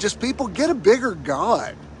on, religious people, get a bigger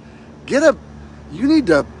God. You need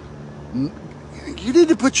to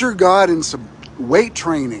put your God in some weight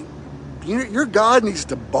training. Your God needs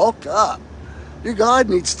to bulk up. Your God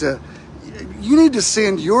needs to, you need to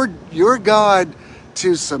send your God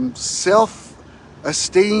to some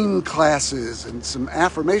self-esteem classes and some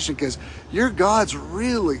affirmation, because your God's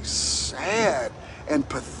really sad and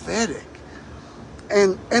pathetic.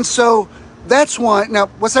 And so that's why, now,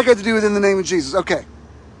 what's that got to do with in the name of Jesus? Okay,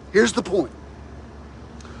 here's the point.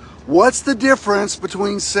 What's the difference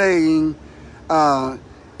between saying in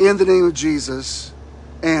the name of Jesus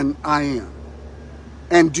and I am?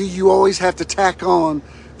 And do you always have to tack on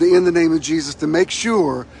the in the name of Jesus to make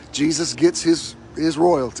sure Jesus gets his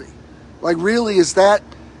royalty? Like, really, is that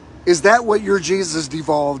what your Jesus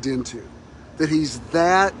devolved into? That he's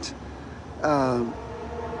that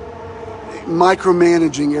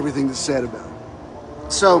micromanaging everything that's said about him?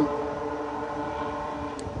 So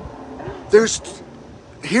here's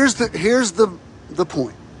the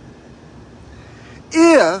point.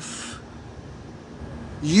 If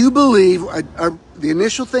you believe, the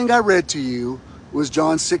initial thing I read to you was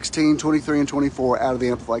John 16, 23 and 24 out of the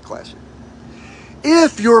Amplified Classic.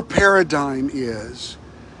 If your paradigm is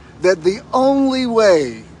that the only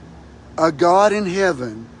way a God in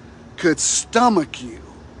heaven could stomach you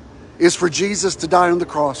is for Jesus to die on the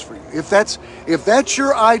cross for you, if that's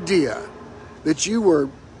your idea, that you were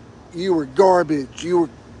garbage, you were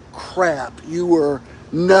crap, you were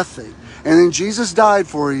nothing, and then Jesus died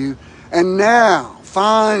for you, and now,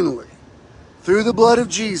 finally, through the blood of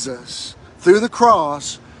Jesus, through the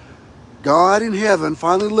cross, God in heaven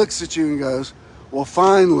finally looks at you and goes, well,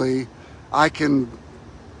 finally, I can,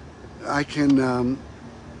 all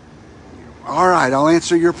right, I'll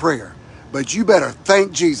answer your prayer. But you better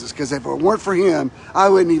thank Jesus, because if it weren't for him, I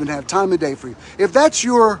wouldn't even have time of day for you. If that's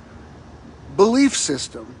your belief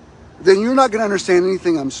system, then you're not going to understand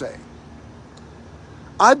anything I'm saying.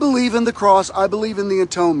 I believe in the cross. I believe in the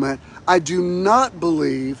atonement. I do not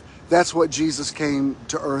believe that's what Jesus came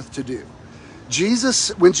to earth to do.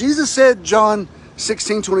 When Jesus said, John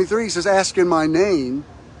 16:23, he says, ask in my name,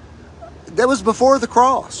 that was before the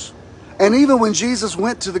cross. And even when Jesus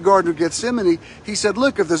went to the Garden of Gethsemane, he said,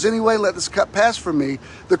 look, if there's any way, let this cup pass from me.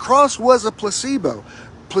 The cross was a placebo.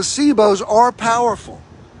 Placebos are powerful.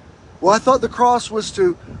 Well, I thought the cross was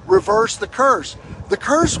to reverse the curse. The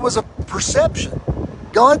curse was a perception.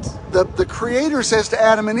 God, the Creator, says to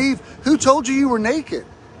Adam and Eve, who told you you were naked?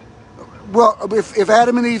 Well, if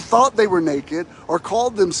Adam and Eve thought they were naked or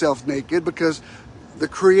called themselves naked because the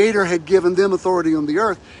Creator had given them authority on the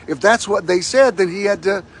earth, if that's what they said, then he had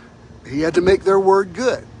to make their word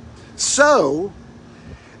good. So,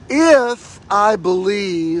 if I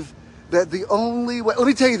believe that the only way, let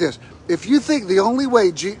me tell you this, if you think the only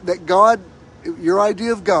way that God, your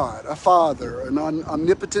idea of God, a father, an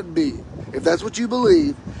omnipotent being, if that's what you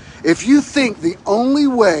believe, if you think the only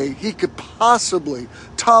way he could possibly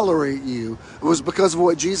tolerate you was because of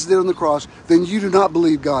what Jesus did on the cross, then you do not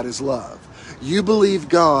believe God is love. You believe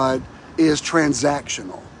God is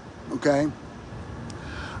transactional, okay?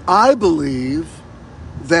 I believe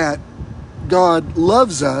that God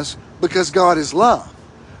loves us because God is love,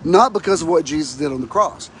 not because of what Jesus did on the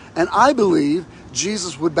cross. And I believe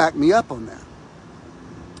Jesus would back me up on that.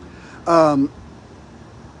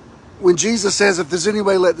 When Jesus says, if there's any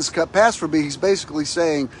way, let this cup pass from me, he's basically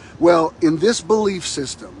saying, well, in this belief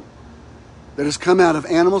system that has come out of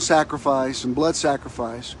animal sacrifice and blood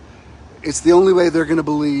sacrifice, it's the only way they're going to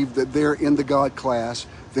believe that they're in the God class,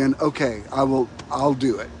 then okay, I'll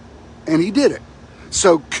do it. And he did it.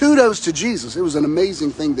 So kudos to Jesus. It was an amazing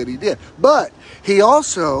thing that he did. But he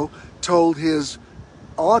also told his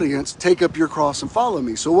audience, take up your cross and follow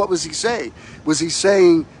me. So what was he saying? Was he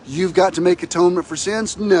saying you've got to make atonement for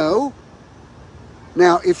sins? No.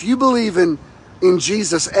 Now, if you believe in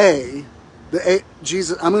Jesus A,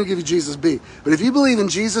 Jesus, I'm going to give you Jesus B. But if you believe in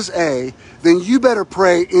Jesus A, then you better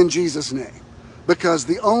pray in Jesus' name, because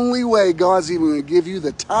the only way God's even going to give you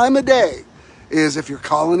the time of day is if you're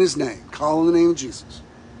calling his name, calling the name of Jesus.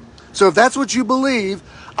 So if that's what you believe,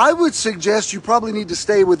 I would suggest you probably need to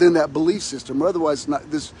stay within that belief system, or otherwise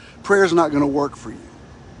this prayer is not going to work for you.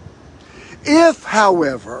 If,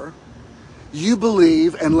 however, you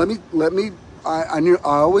believe, and I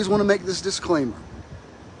always want to make this disclaimer.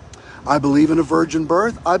 I believe in a virgin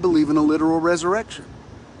birth. I believe in a literal resurrection.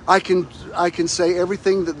 I can say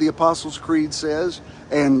everything that the Apostles' Creed says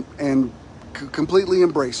and completely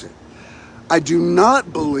embrace it. I do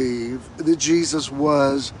not believe that Jesus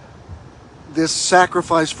was this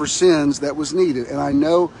sacrifice for sins that was needed. And I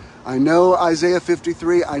know Isaiah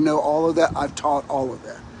 53, I know all of that, I've taught all of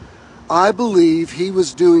that. I believe he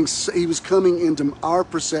was coming into our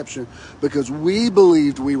perception because we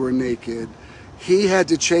believed we were naked. He had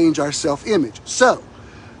to change our self-image. So,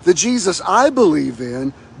 the Jesus I believe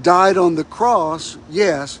in died on the cross,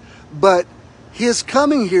 yes, but his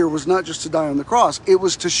coming here was not just to die on the cross. It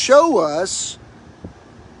was to show us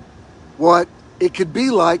what it could be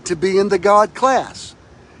like to be in the God class.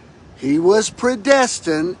 He was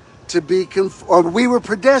predestined to be, we were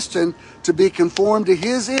predestined to be conformed to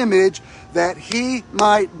his image, that he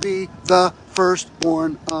might be the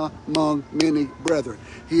firstborn among many brethren.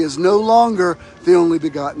 He is no longer the only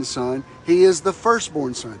begotten Son. He is the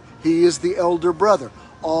firstborn Son. He is the elder brother.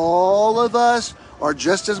 All of us are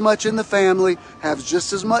just as much in the family, have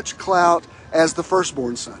just as much clout as the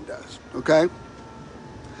firstborn Son does, okay?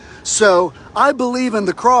 So I believe in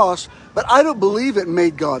the cross, but I don't believe it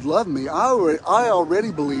made God love me. I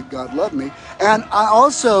already believe God loved me. And I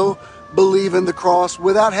also believe in the cross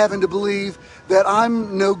without having to believe that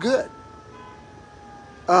I'm no good.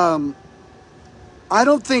 I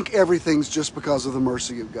don't think everything's just because of the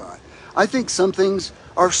mercy of God. I think some things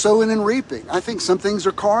are sowing and reaping. I think some things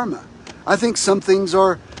are karma. I think some things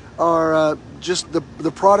are just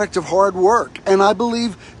the product of hard work. And I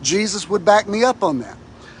believe Jesus would back me up on that.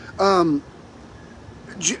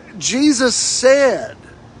 Jesus said,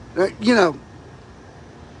 let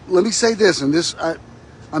me say this, and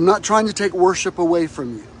I'm not trying to take worship away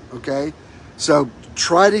from you, okay? So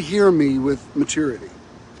try to hear me with maturity.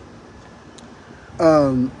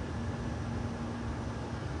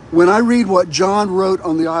 When I read what John wrote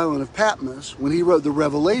on the island of Patmos, when he wrote the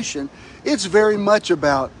Revelation, it's very much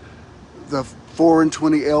about the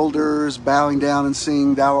 420 elders bowing down and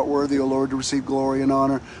singing, "Thou art worthy, O Lord, to receive glory and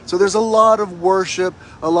honor." So there's a lot of worship,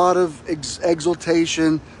 a lot of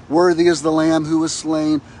exaltation. Worthy is the Lamb who was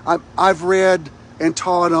slain. I've read and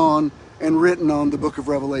taught on and written on the book of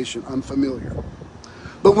Revelation. I'm familiar.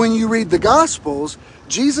 But when you read the Gospels,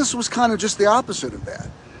 Jesus was kind of just the opposite of that.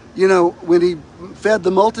 You know, when he fed the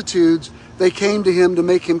multitudes, they came to him to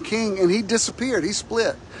make him king, and he disappeared. He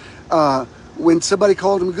split. When somebody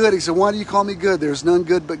called him good, he said, "Why do you call me good? There's none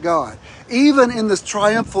good but God." Even in this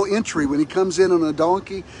triumphal entry, when he comes in on a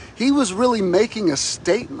donkey, he was really making a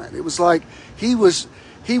statement. It was like he was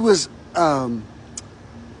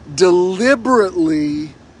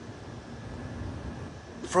deliberately,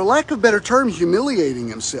 for lack of a better term, humiliating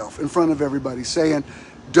himself in front of everybody, saying,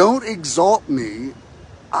 "Don't exalt me.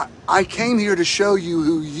 I came here to show you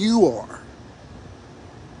who you are."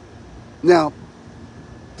 Now,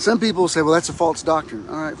 some people say, well, that's a false doctrine.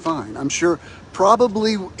 All right, fine. I'm sure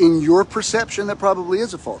probably in your perception, that probably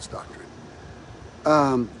is a false doctrine.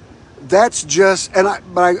 That's just,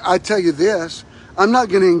 but I tell you this, I'm not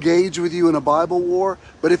going to engage with you in a Bible war,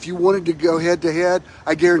 but if you wanted to go head to head,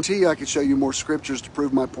 I guarantee you I could show you more scriptures to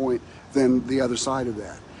prove my point than the other side of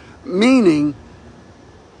that. Meaning,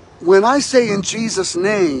 when I say in Jesus'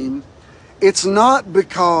 name, it's not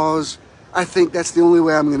because I think that's the only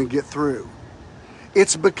way I'm going to get through.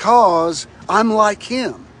 It's because I'm like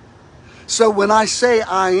him. So when I say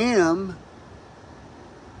I am,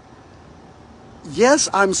 yes,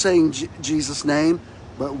 I'm saying Jesus' name,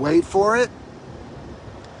 but wait for it.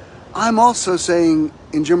 I'm also saying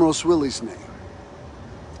in General Swilley's name.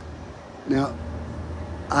 Now,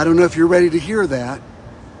 I don't know if you're ready to hear that,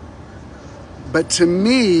 but to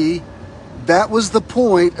me, that was the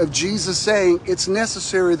point of Jesus saying, it's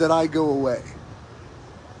necessary that I go away.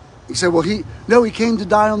 He said, well, he came to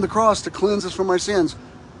die on the cross to cleanse us from our sins.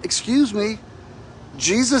 Excuse me.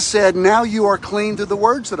 Jesus said, now you are clean through the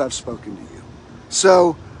words that I've spoken to you.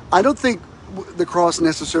 So I don't think the cross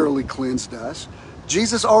necessarily cleansed us.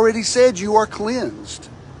 Jesus already said you are cleansed.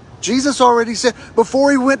 Jesus already said, before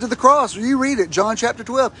he went to the cross, you read it, John chapter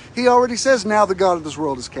 12, he already says, now the God of this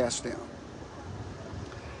world is cast down.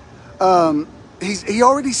 He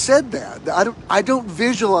already said that. I don't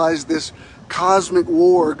visualize this cosmic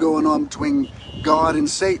war going on between God and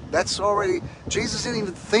Satan. Jesus didn't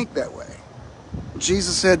even think that way.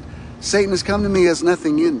 Jesus said, Satan has come to me, has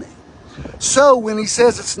nothing in me. So when he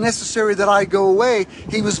says it's necessary that I go away,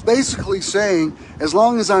 he was basically saying, as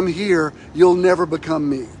long as I'm here, you'll never become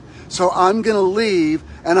me. So I'm going to leave,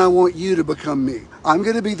 and I want you to become me. I'm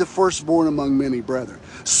going to be the firstborn among many brethren.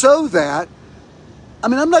 So that,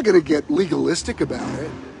 I'm not going to get legalistic about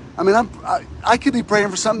it. I could be praying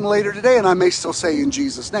for something later today, and I may still say in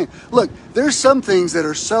Jesus' name. Look, there's some things that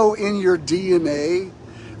are so in your DNA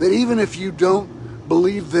that even if you don't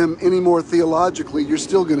believe them anymore theologically, you're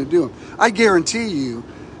still going to do them. I guarantee you,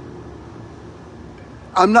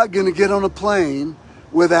 I'm not going to get on a plane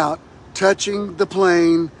without touching the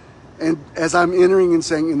plane, and as I'm entering and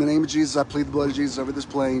saying, in the name of Jesus, I plead the blood of Jesus over this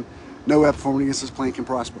plane. No weapon formed against this plane can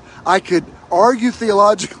prosper. I could argue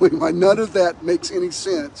theologically why none of that makes any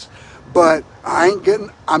sense, but I'm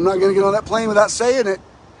not going to get on that plane without saying it.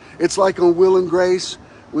 It's like on Will and Grace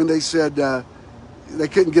when they said they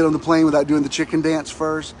couldn't get on the plane without doing the chicken dance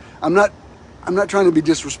first. I'm not trying to be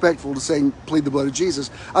disrespectful to saying plead the blood of Jesus.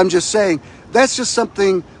 I'm just saying that's just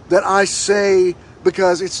something that I say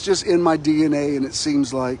because it's just in my DNA and it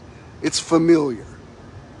seems like it's familiar.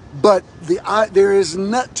 But there is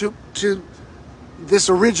not to this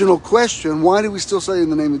original question, why do we still say in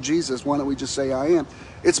the name of Jesus? Why don't we just say I am?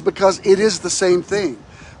 It's because it is the same thing.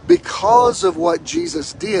 Because of what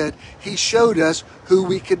Jesus did, he showed us who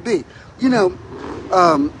we could be. You know,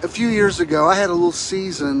 a few years ago, I had a little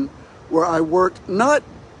season where I worked not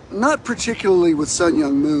particularly with Sun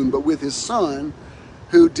Young Moon, but with his son,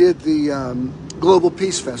 who did the Global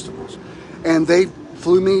Peace Festivals. And they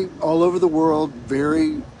flew me all over the world,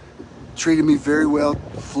 treated me very well,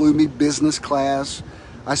 flew me business class.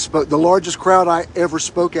 I spoke, the largest crowd I ever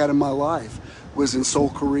spoke at in my life was in Seoul,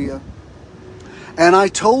 Korea. And I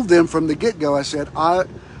told them from the get-go, I said, I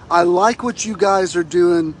like what you guys are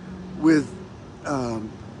doing with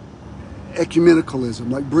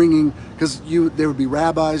ecumenicalism, like bringing, because there would be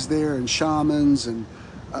rabbis there and shamans and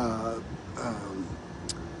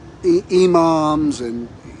imams and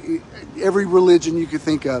every religion you could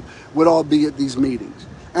think of would all be at these meetings.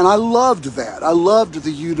 And I loved that. I loved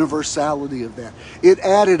the universality of that. It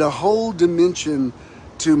added a whole dimension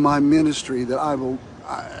to my ministry that I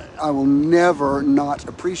will never not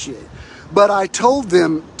appreciate. But I told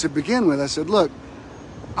them to begin with, I said, look,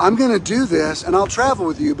 I'm going to do this and I'll travel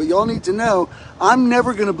with you, but y'all need to know I'm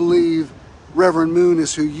never going to believe Reverend Moon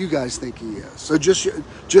is who you guys think he is. So just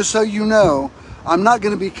so you know, I'm not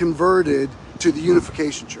going to be converted to the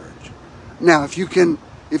Unification Church. Now, if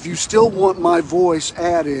you still want my voice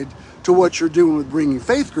added to what you're doing with bringing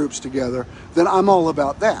faith groups together, then I'm all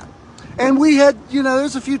about that. And we had,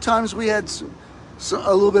 there's a few times we had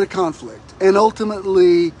a little bit of conflict, and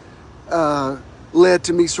ultimately led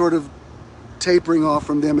to me sort of tapering off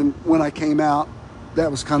from them. And when I came out,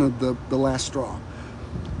 that was kind of the last straw.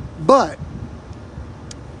 But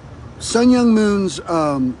Sun Myung Moon's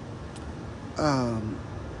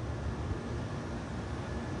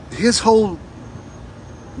his whole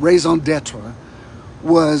raison d'etre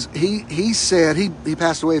was he said he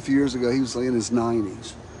passed away a few years ago. He was in his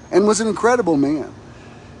 90s and was an incredible man.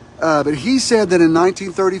 But he said that in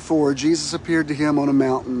 1934, Jesus appeared to him on a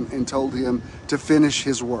mountain and told him to finish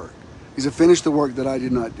his work. He said, finish the work that I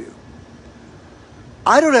did not do.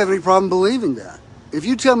 I don't have any problem believing that. If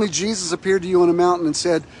you tell me Jesus appeared to you on a mountain and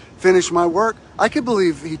said, finish my work, I could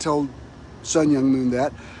believe he told Sun Myung Moon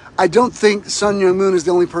that. I don't think Sun Myung Moon is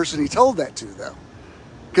the only person he told that to, though.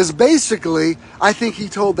 Because basically, I think he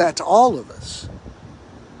told that to all of us.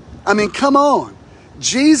 I mean, come on.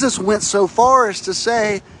 Jesus went so far as to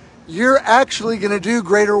say, you're actually going to do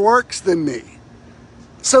greater works than me.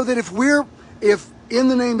 So that if in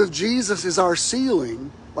the name of Jesus is our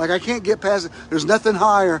ceiling, like I can't get past it, there's nothing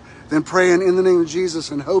higher than praying in the name of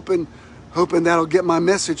Jesus and hoping that'll get my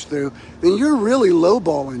message through, then you're really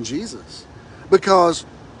lowballing Jesus. Because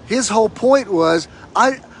his whole point was,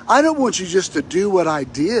 I don't want you just to do what I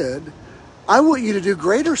did. I want you to do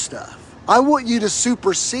greater stuff. I want you to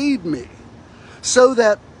supersede me. So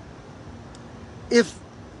that if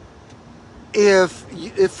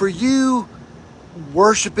for you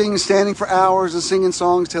worshiping and standing for hours and singing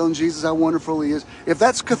songs telling Jesus how wonderful he is, if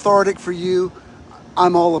that's cathartic for you,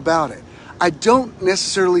 I'm all about it. I don't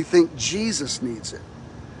necessarily think Jesus needs it.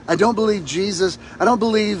 I don't believe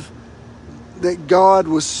that God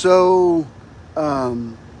was so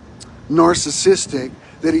narcissistic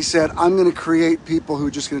that he said, I'm going to create people who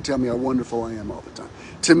are just going to tell me how wonderful I am all the time.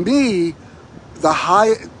 To me,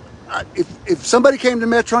 if somebody came to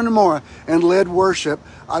Metron tomorrow and led worship,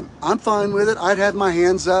 I'm fine with it. I'd have my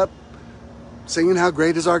hands up singing how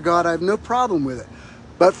great is our God. I have no problem with it.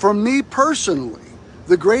 But for me personally,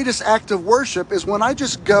 the greatest act of worship is when I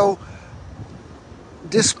just go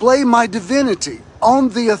display my divinity on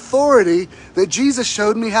the authority that Jesus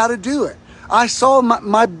showed me how to do it. I saw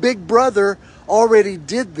my big brother already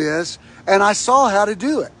did this, and I saw how to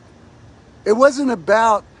do it. It wasn't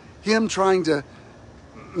about him trying to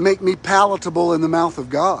make me palatable in the mouth of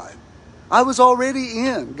God. I was already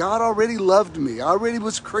in. God already loved me. I already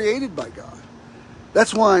was created by God.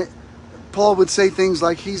 That's why Paul would say things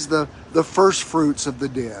like he's the first fruits of the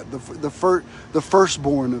dead, the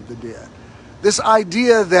firstborn of the dead. This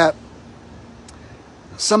idea that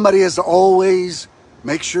somebody has to always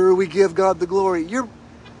make sure we give God the glory. You're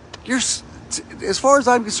as far as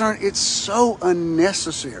I'm concerned, it's so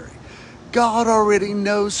unnecessary. God already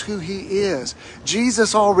knows who he is.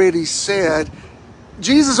 Jesus already said,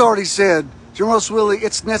 General Willie,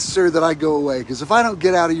 it's necessary that I go away, because if I don't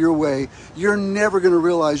get out of your way, you're never going to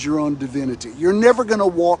realize your own divinity. You're never going to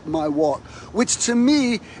walk my walk, which to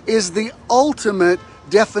me is the ultimate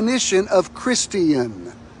definition of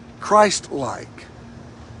Christian, Christ-like.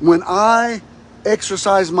 When I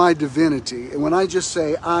exercise my divinity and when I just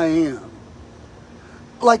say I am,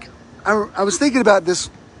 like I was thinking about this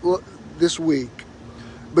week,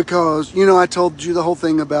 because I told you the whole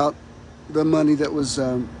thing about the money that was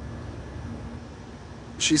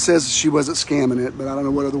she says she wasn't scamming it, but I don't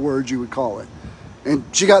know what other words you would call it, and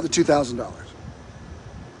she got the $2,000.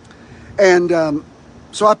 And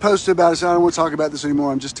so I posted about it. I said, I don't want to talk about this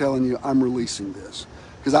anymore. I'm just telling you I'm releasing this,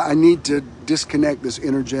 because I need to disconnect this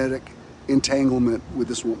energetic entanglement with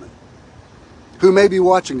this woman who may be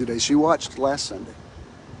watching today. She watched last Sunday.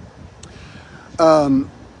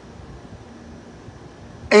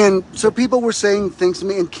 And so people were saying things to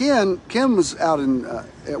me, and Kim was out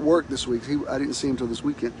at work this week. I didn't see him until this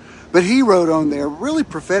weekend, but he wrote on there really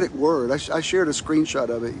prophetic word. I shared a screenshot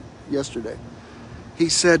of it yesterday. He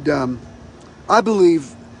said, I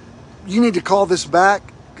believe you need to call this back,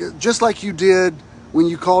 just like you did when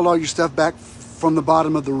you called all your stuff back from the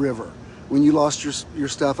bottom of the river, when you lost your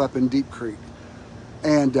stuff up in Deep Creek.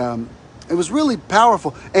 And it was really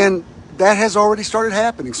powerful. And that has already started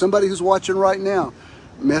happening. Somebody who's watching right now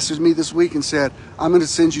messaged me this week and said, I'm going to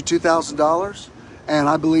send you $2,000. And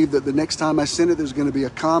I believe that the next time I send it, there's going to be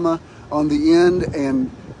a comma on the end,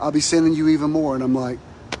 and I'll be sending you even more. And I'm like,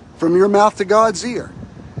 from your mouth to God's ear.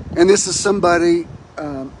 And this is somebody,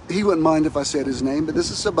 he wouldn't mind if I said his name, but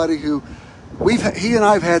this is somebody who he and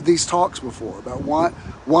I have had these talks before about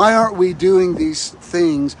why aren't we doing these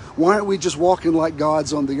things? Why aren't we just walking like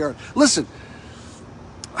gods on the earth? Listen,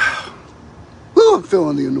 I'm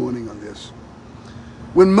feeling the anointing on this.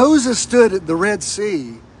 When Moses stood at the Red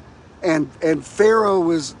Sea and Pharaoh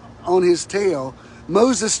was on his tail,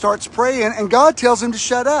 Moses starts praying and God tells him to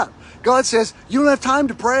shut up. God says, you don't have time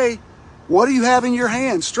to pray. What do you have in your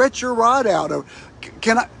hand? Stretch your rod out.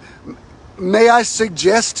 May I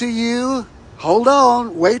suggest to you, hold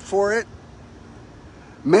on, wait for it.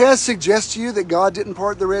 May I suggest to you that God didn't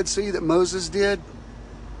part the Red Sea, that Moses did?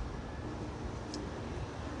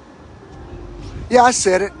 Yeah, I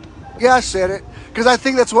said it. Yeah, I said it. Because I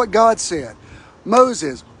think that's what God said.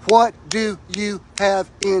 Moses, what do you have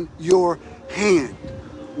in your hand?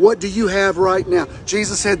 What do you have right now?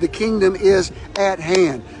 Jesus said the kingdom is at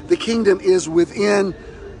hand. The kingdom is within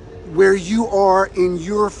where you are in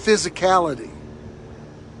your physicality.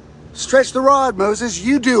 Stretch the rod, Moses.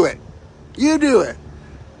 You do it. You do it.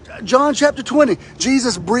 John chapter 20,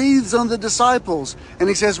 Jesus breathes on the disciples and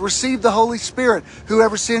he says, receive the Holy Spirit.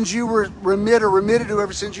 Whoever sins you remit or remitted.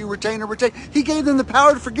 Whoever sins you retain or retain. He gave them the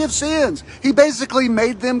power to forgive sins. He basically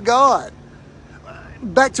made them God.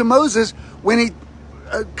 Back to Moses, when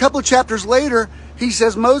a couple of chapters later, he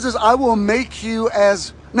says, Moses, I will make you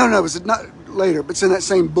as, no, it's not later, but it's in that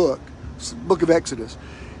same book, it's the book of Exodus.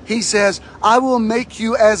 He says, I will make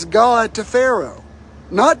you as God to Pharaoh.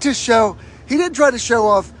 Not to show, he didn't try to show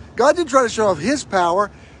off, God didn't try to show off his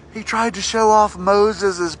power. He tried to show off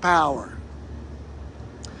Moses' power.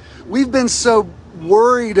 We've been so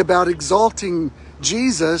worried about exalting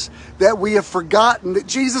Jesus that we have forgotten that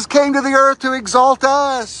Jesus came to the earth to exalt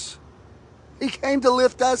us. He came to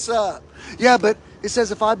lift us up. Yeah, but it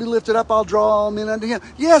says, if I be lifted up, I'll draw all men unto him.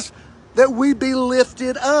 Yes, that we be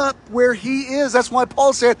lifted up where he is. That's why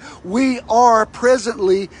Paul said, we are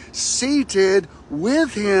presently seated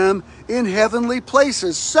with him in heavenly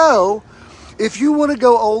places. So, if you want to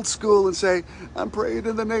go old school and say, I'm praying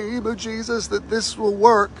in the name of Jesus that this will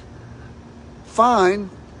work, fine.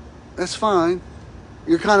 That's fine.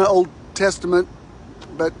 You're kind of Old Testament,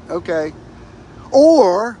 but okay.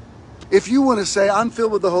 Or, if you want to say, I'm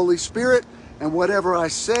filled with the Holy Spirit, and whatever I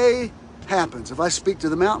say happens. If I speak to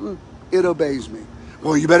the mountain, it obeys me.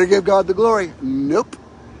 Well, you better give God the glory. Nope.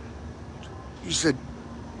 You said,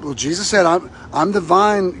 well, Jesus said, I'm the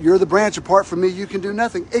vine, you're the branch. Apart from me, you can do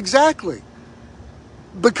nothing. Exactly.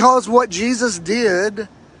 Because what Jesus did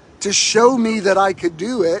to show me that I could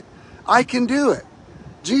do it, I can do it.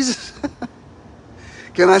 Jesus,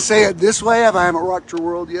 can I say it this way if I haven't rocked your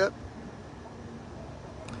world yet?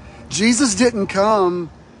 Jesus didn't come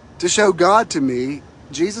to show God to me.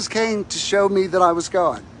 Jesus came to show me that I was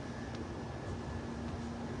God.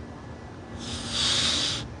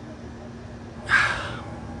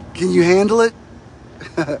 Can you handle it?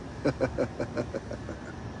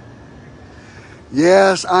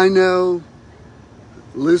 Yes, I know.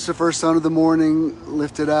 Lucifer, son of the morning,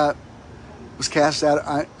 lifted up, was cast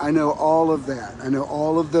out. I know all of that. I know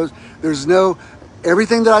all of those.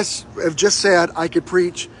 Everything that I have just said, I could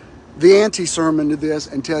preach the anti-sermon to this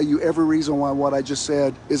and tell you every reason why what I just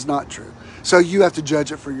said is not true. So you have to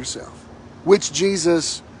judge it for yourself. Which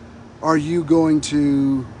Jesus are you going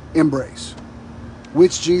to embrace?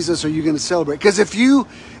 Which Jesus are you going to celebrate? Because if you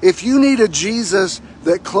need a Jesus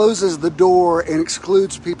that closes the door and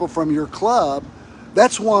excludes people from your club,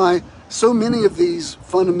 that's why so many of these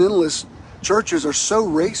fundamentalist churches are so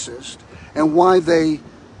racist, and why they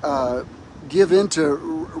give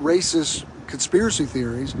into racist conspiracy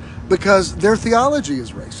theories, because their theology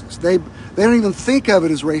is racist. They don't even think of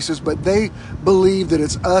it as racist, but they believe that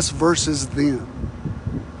it's us versus them.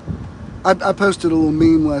 I posted a little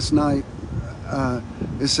meme last night.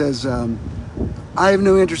 It says, I have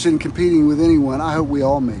no interest in competing with anyone. I hope we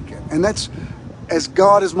all make it. And that's, as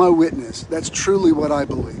God is my witness, that's truly what I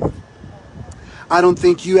believe. I don't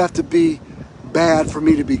think you have to be bad for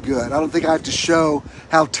me to be good. I don't think I have to show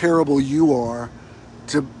how terrible you are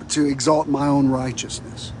to exalt my own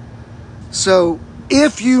righteousness. So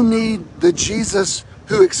if you need the Jesus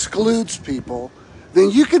who excludes people,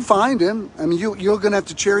 then you can find him. I mean, you're going to have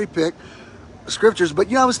to cherry pick scriptures.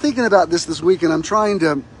 But I was thinking about this week, and I'm trying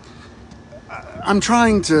to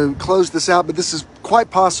close this out, but this is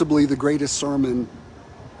quite possibly the greatest sermon,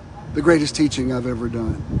 the greatest teaching I've ever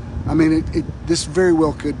done. I mean, this very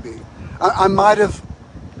well could be. I might have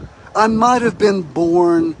been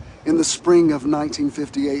born in the spring of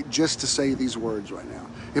 1958 just to say these words right now.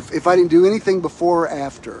 If I didn't do anything before or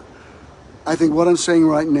after, I think what I'm saying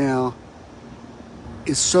right now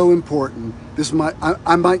is so important. This might,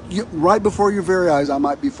 I might, right before your very eyes, I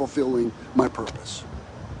might be fulfilling my purpose.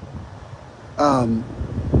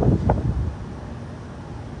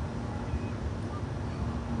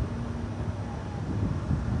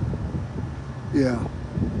 Yeah.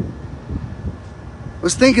 I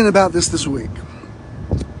was thinking about this week.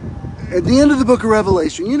 At the end of the book of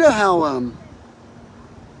Revelation, you know how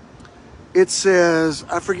it says,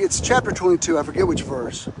 I forget, it's chapter 22, I forget which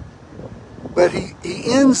verse, but he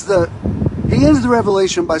ends the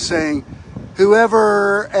Revelation by saying,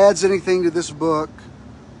 whoever adds anything to this book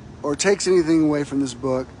or takes anything away from this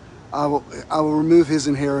book, I will remove his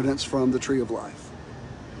inheritance from the tree of life.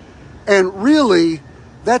 And really,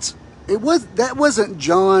 that wasn't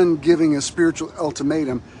John giving a spiritual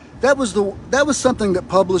ultimatum. That was something that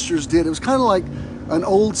publishers did. It was kind of like an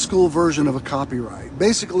old school version of a copyright,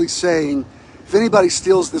 basically saying, if anybody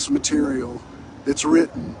steals this material that's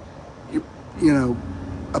written, you know,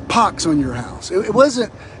 a pox on your house. It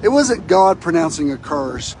wasn't God pronouncing a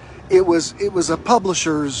curse. It was a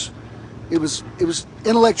publisher's. It was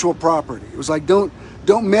intellectual property. It was like, don't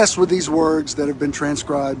mess with these words that have been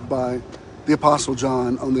transcribed by the Apostle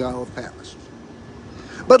John on the Isle of Patmos.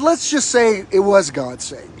 But let's just say it was God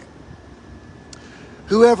saying it.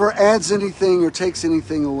 Whoever adds anything or takes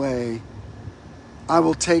anything away, I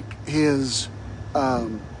will take his,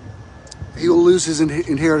 he will lose his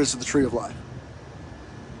inheritance of the tree of life.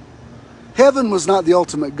 Heaven was not the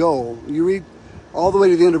ultimate goal. You read all the way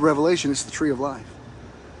to the end of Revelation, it's the tree of life.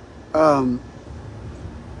 The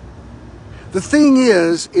thing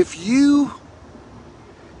is, if you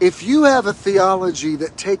have a theology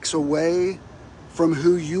that takes away from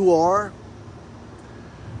who you are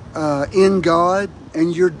in God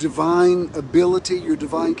and your divine ability, your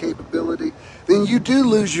divine capability, then you do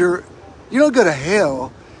lose you don't go to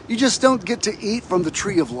hell, you just don't get to eat from the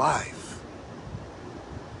tree of life.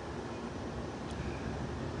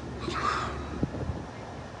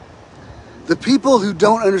 The people who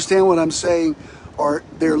don't understand what I'm saying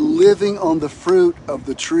they're living on the fruit of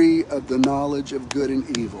the tree of the knowledge of good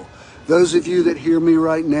and evil. Those of you that hear me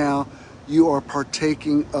right now, you are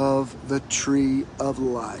partaking of the tree of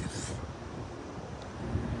life.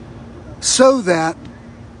 So that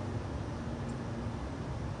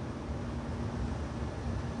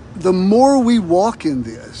the more we walk in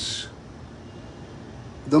this,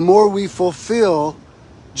 the more we fulfill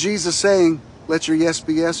Jesus saying, let your yes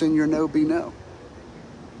be yes and your no be no.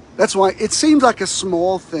 That's why it seems like a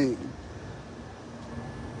small thing.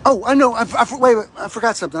 Oh, I know. Wait, I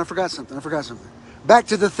forgot something. Back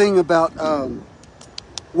to the thing about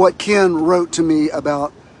what Ken wrote to me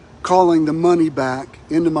about calling the money back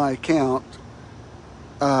into my account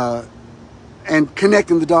and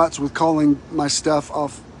connecting the dots with calling my stuff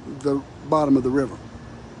off the bottom of the river.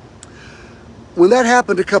 When that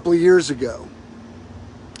happened a couple of years ago,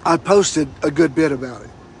 I posted a good bit about it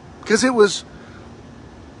because it was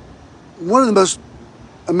one of the most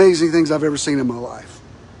amazing things I've ever seen in my life.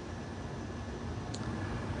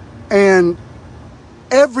 And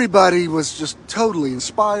everybody was just totally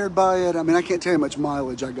inspired by it. I mean, I can't tell you how much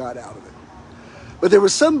mileage I got out of it. But there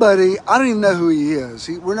was somebody, I don't even know who he is.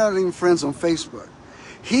 We're not even friends on Facebook.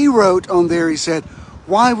 He wrote on there, he said,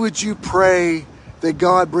 why would you pray that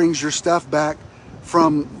God brings your stuff back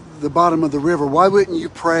from the bottom of the river? Why wouldn't you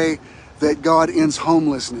pray that God ends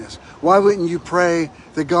homelessness? Why wouldn't you pray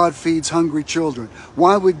that God feeds hungry children?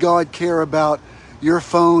 Why would God care about your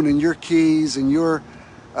phone and your keys and your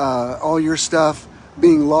all your stuff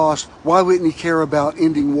being lost? Why wouldn't he care about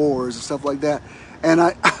ending wars and stuff like that? And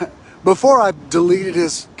I, before I deleted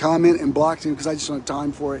his comment and blocked him because I just don't have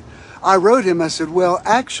time for it, I wrote him, I said, well,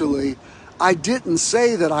 actually, I didn't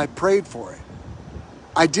say that I prayed for it.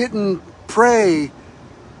 I didn't pray,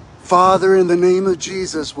 Father, in the name of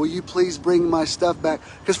Jesus, will you please bring my stuff back?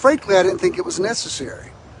 Because frankly, I didn't think it was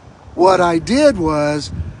necessary. What I did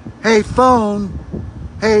was, hey, phone,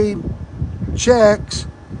 hey, checks,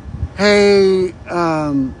 hey,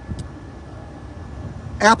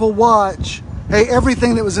 Apple Watch, hey,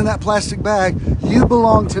 everything that was in that plastic bag, you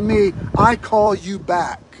belong to me. I call you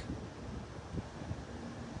back.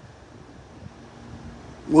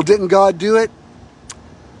 Well, didn't God do it?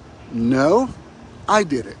 No, I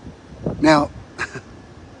did it. Now,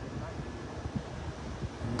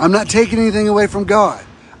 I'm not taking anything away from God.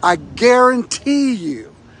 I guarantee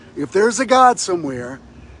you, if there's a God somewhere,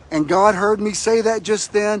 and God heard me say that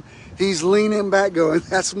just then, he's leaning back going,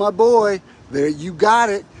 that's my boy. There, you got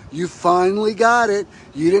it. You finally got it.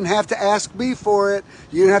 You didn't have to ask me for it.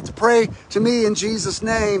 You didn't have to pray to me in Jesus'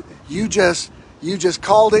 name. You just You just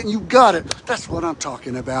called it and you got it. That's what I'm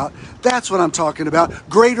talking about. That's what I'm talking about.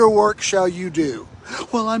 Greater work shall you do.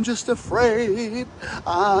 Well, I'm just afraid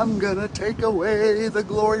I'm going to take away the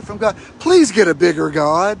glory from God. Please get a bigger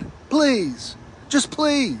God. Please. Just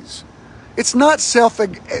please. It's not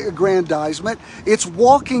self-aggrandizement. It's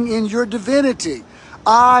walking in your divinity.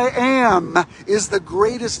 I am is the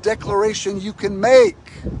greatest declaration you can make.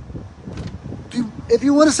 If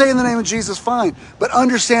you want to say in the name of Jesus, fine. But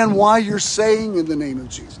understand why you're saying in the name of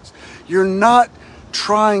Jesus. You're not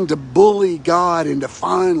trying to bully God into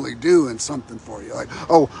finally doing something for you. Like,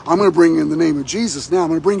 oh, I'm going to bring in the name of Jesus now. I'm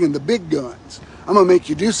going to bring in the big guns. I'm going to make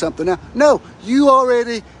you do something now. No, you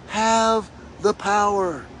already have the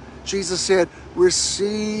power. Jesus said,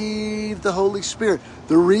 receive the Holy Spirit.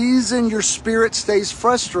 The reason your spirit stays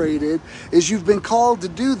frustrated is you've been called to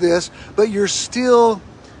do this, but you're still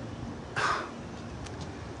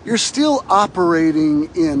operating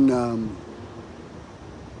in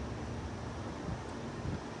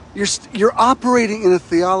you're operating in a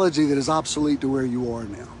theology that is obsolete to where you are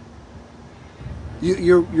now.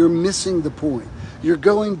 You're missing the point. You're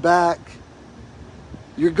going back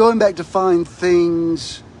to find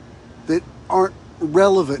things that aren't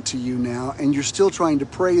relevant to you now, and you're still trying to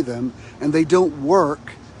pray them, and they don't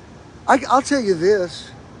work. I'll tell you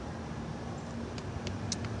this.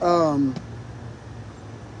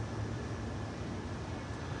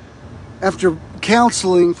 After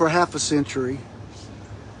counseling for half a century,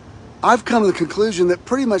 I've come to the conclusion that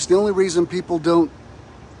pretty much the only reason people don't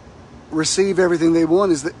receive everything they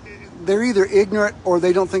want is that they're either ignorant or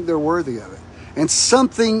they don't think they're worthy of it. And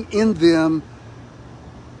something in them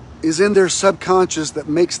is in their subconscious that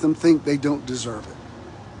makes them think they don't deserve it.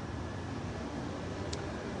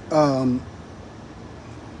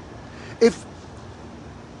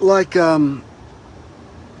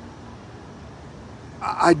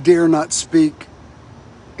 I dare not speak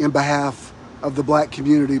in behalf of the black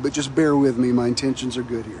community, but just bear with me. My intentions are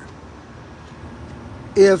good here.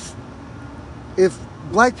 If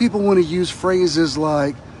black people want to use phrases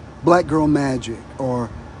like black girl magic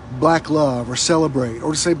or black love or celebrate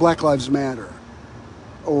or to say Black Lives Matter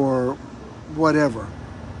or whatever,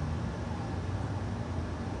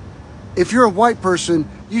 if you're a white person,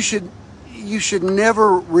 you should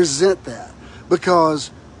never resent that,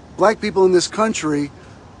 because black people in this country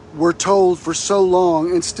were told for so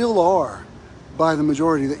long, and still are by the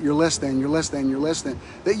majority, that you're less than, you're less than, you're less than.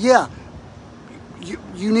 That, yeah,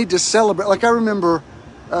 you need to celebrate. Like I remember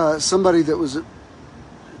somebody that was at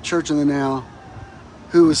Church in the Now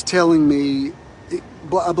who was telling me,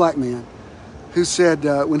 a black man, who said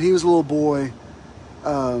when he was a little boy,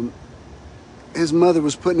 his mother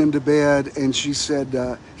was putting him to bed, and he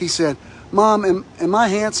said, Mom, am I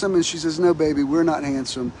handsome? And she says, no, baby, we're not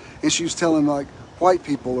handsome. And she was telling him, like, white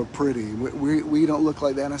people are pretty. We don't look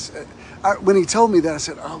like that. And I said, when he told me that, I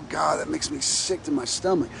said, oh God, that makes me sick to my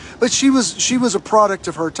stomach. But she was a product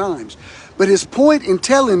of her times. But his point in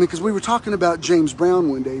telling me, because we were talking about James Brown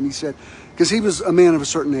one day, and he said, because he was a man of a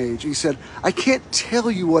certain age, he said, I can't tell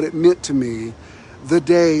you what it meant to me the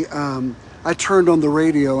day I turned on the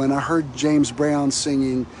radio and I heard James Brown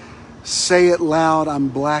singing, say it loud, I'm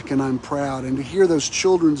black and I'm proud. And to hear those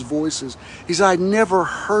children's voices, he said, I'd never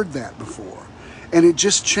heard that before. And it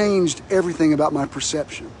just changed everything about my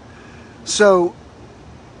perception. So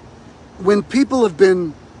when people have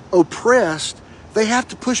been oppressed, they have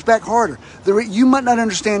to push back harder. You might not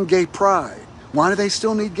understand gay pride. Why do they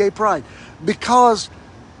still need gay pride? Because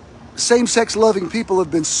same-sex loving people have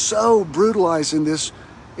been so brutalized in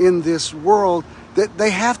this world that they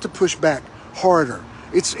have to push back harder.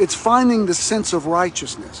 It's finding the sense of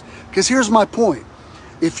righteousness. Because here's my point.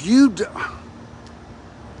 If you...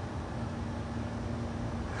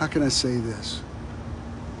 How can I say this?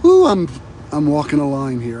 Ooh, I'm walking a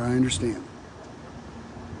line here, I understand.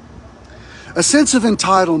 A sense of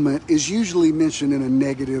entitlement is usually mentioned in a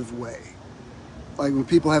negative way. Like when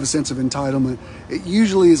people have a sense of entitlement, it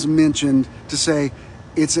usually is mentioned to say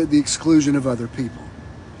it's at the exclusion of other people.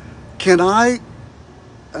 Can I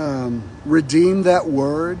redeem that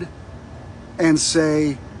word and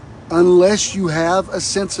say, unless you have a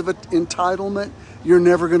sense of entitlement, you're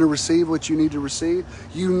never going to receive what you need to receive?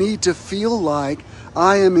 You need to feel like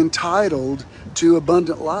I am entitled to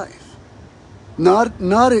abundant life. Not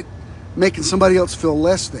it making somebody else feel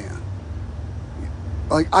less than.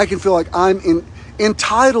 Like I can feel like I'm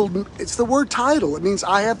entitled. It's the word title. It means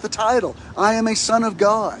I have the title. I am a son of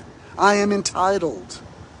God. I am entitled.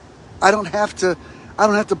 I don't have to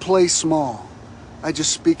play small. I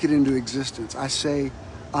just speak it into existence. I say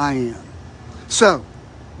I am. So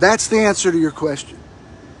that's the answer to your question.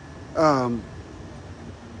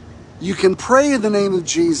 You can pray in the name of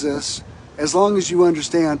Jesus as long as you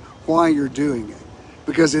understand why you're doing it.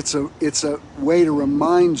 Because it's a way to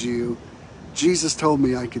remind you, Jesus told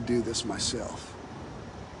me I could do this myself.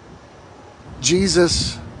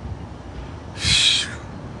 Jesus,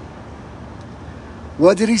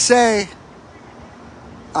 what did he say?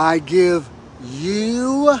 I give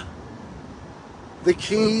you the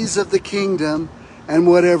keys of the kingdom, and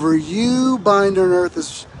whatever you bind on earth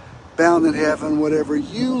is bound in heaven, whatever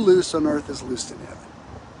you loose on earth is loosed in heaven.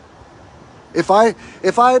 If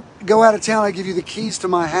I go out of town, I give you the keys to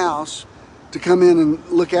my house to come in and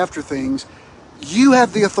look after things. You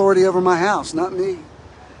have the authority over my house, not me.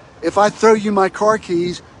 If I throw you my car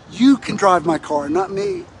keys, you can drive my car, not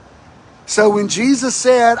me. So when Jesus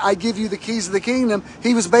said, I give you the keys of the kingdom,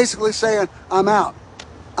 he was basically saying, I'm out.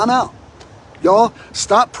 I'm out. Y'all,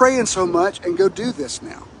 stop praying so much and go do this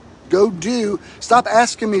now. Stop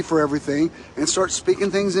asking me for everything and start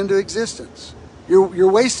speaking things into existence.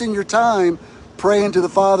 You're wasting your time praying to the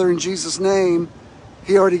Father in Jesus' name.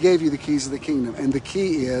 He already gave you the keys of the kingdom. And the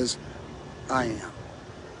key is, I am.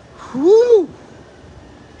 Woo!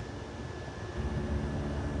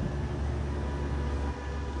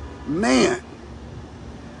 Man.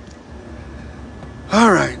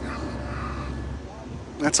 All right.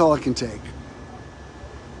 That's all I can take.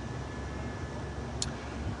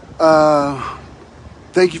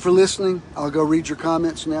 Thank you for listening. I'll go read your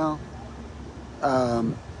comments now.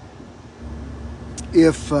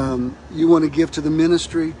 If you want to give to the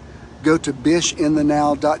ministry, go to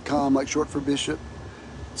bishinthenow.com, like short for bishop.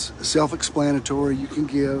 It's self-explanatory. You can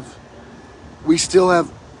give. We still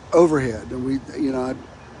have overhead, and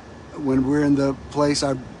when we're in the place,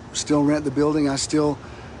 I still rent the building. I still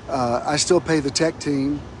pay the tech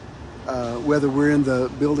team, whether we're in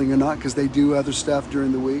the building or not, because they do other stuff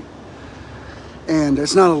during the week. And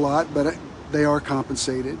it's not a lot, but they are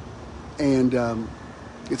compensated. And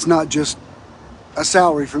it's not just a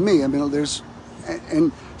salary for me. I mean,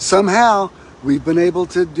 and somehow we've been able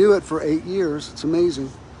to do it for 8 years. It's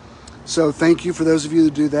amazing. So thank you for those of you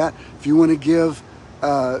that do that. If you want to give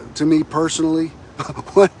to me personally,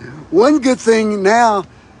 one good thing now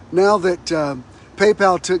that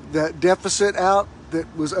PayPal took that deficit out that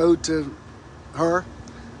was owed to her,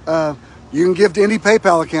 you can give to any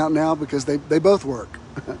PayPal account now because they both work.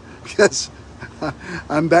 Because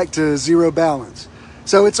I'm back to zero balance.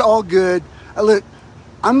 So it's all good. Look,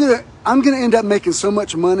 I'm gonna end up making so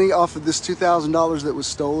much money off of this $2,000 that was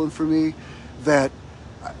stolen from me that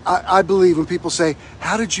I believe when people say,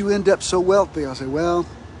 how did you end up so wealthy? I'll say, well,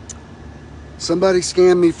 somebody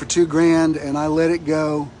scammed me for $2,000 and I let it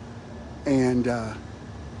go, and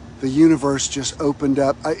the universe just opened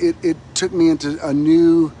up. It took me into a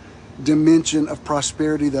new dimension of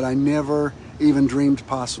prosperity that I never even dreamed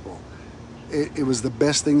possible. It was the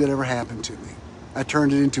best thing that ever happened to me. I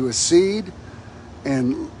turned it into a seed,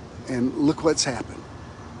 and look what's happened.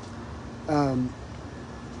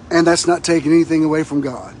 And that's not taking anything away from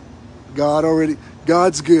God.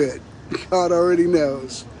 God's good. God already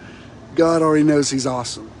knows. God already knows He's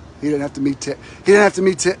awesome. He doesn't have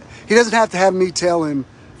to have me tell Him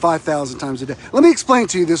 5,000 times a day. Let me explain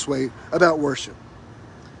to you this way about worship.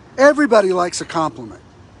 Everybody likes a compliment.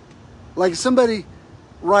 Like if somebody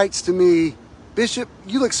writes to me, Bishop,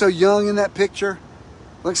 you look so young in that picture.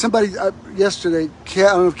 Like somebody yesterday, I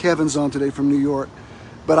don't know if Kevin's on today from New York,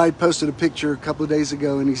 but I posted a picture a couple of days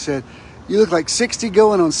ago and he said, you look like 60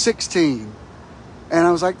 going on 16. And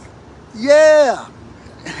I was like, yeah,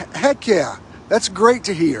 heck yeah, that's great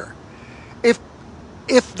to hear.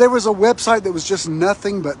 If there was a website that was just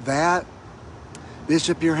nothing but that,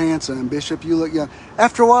 Bishop, you're handsome. Bishop, you look young.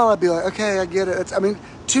 After a while, I'd be like, okay, I get it.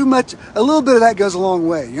 Too much, a little bit of that goes a long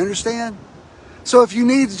way. You understand? So if you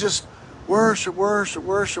need to just worship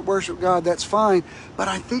God, that's fine. But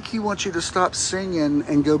I think He wants you to stop singing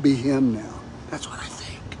and go be Him now. That's what I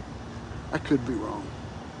think. I could be wrong.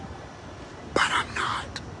 But I'm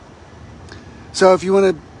not. So if you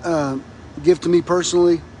want to give to me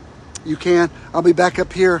personally, you can. I'll be back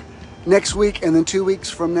up here next week, and then 2 weeks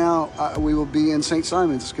from now, we will be in St.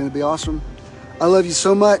 Simon's. It's going to be awesome. I love you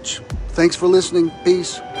so much. Thanks for listening.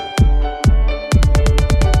 Peace.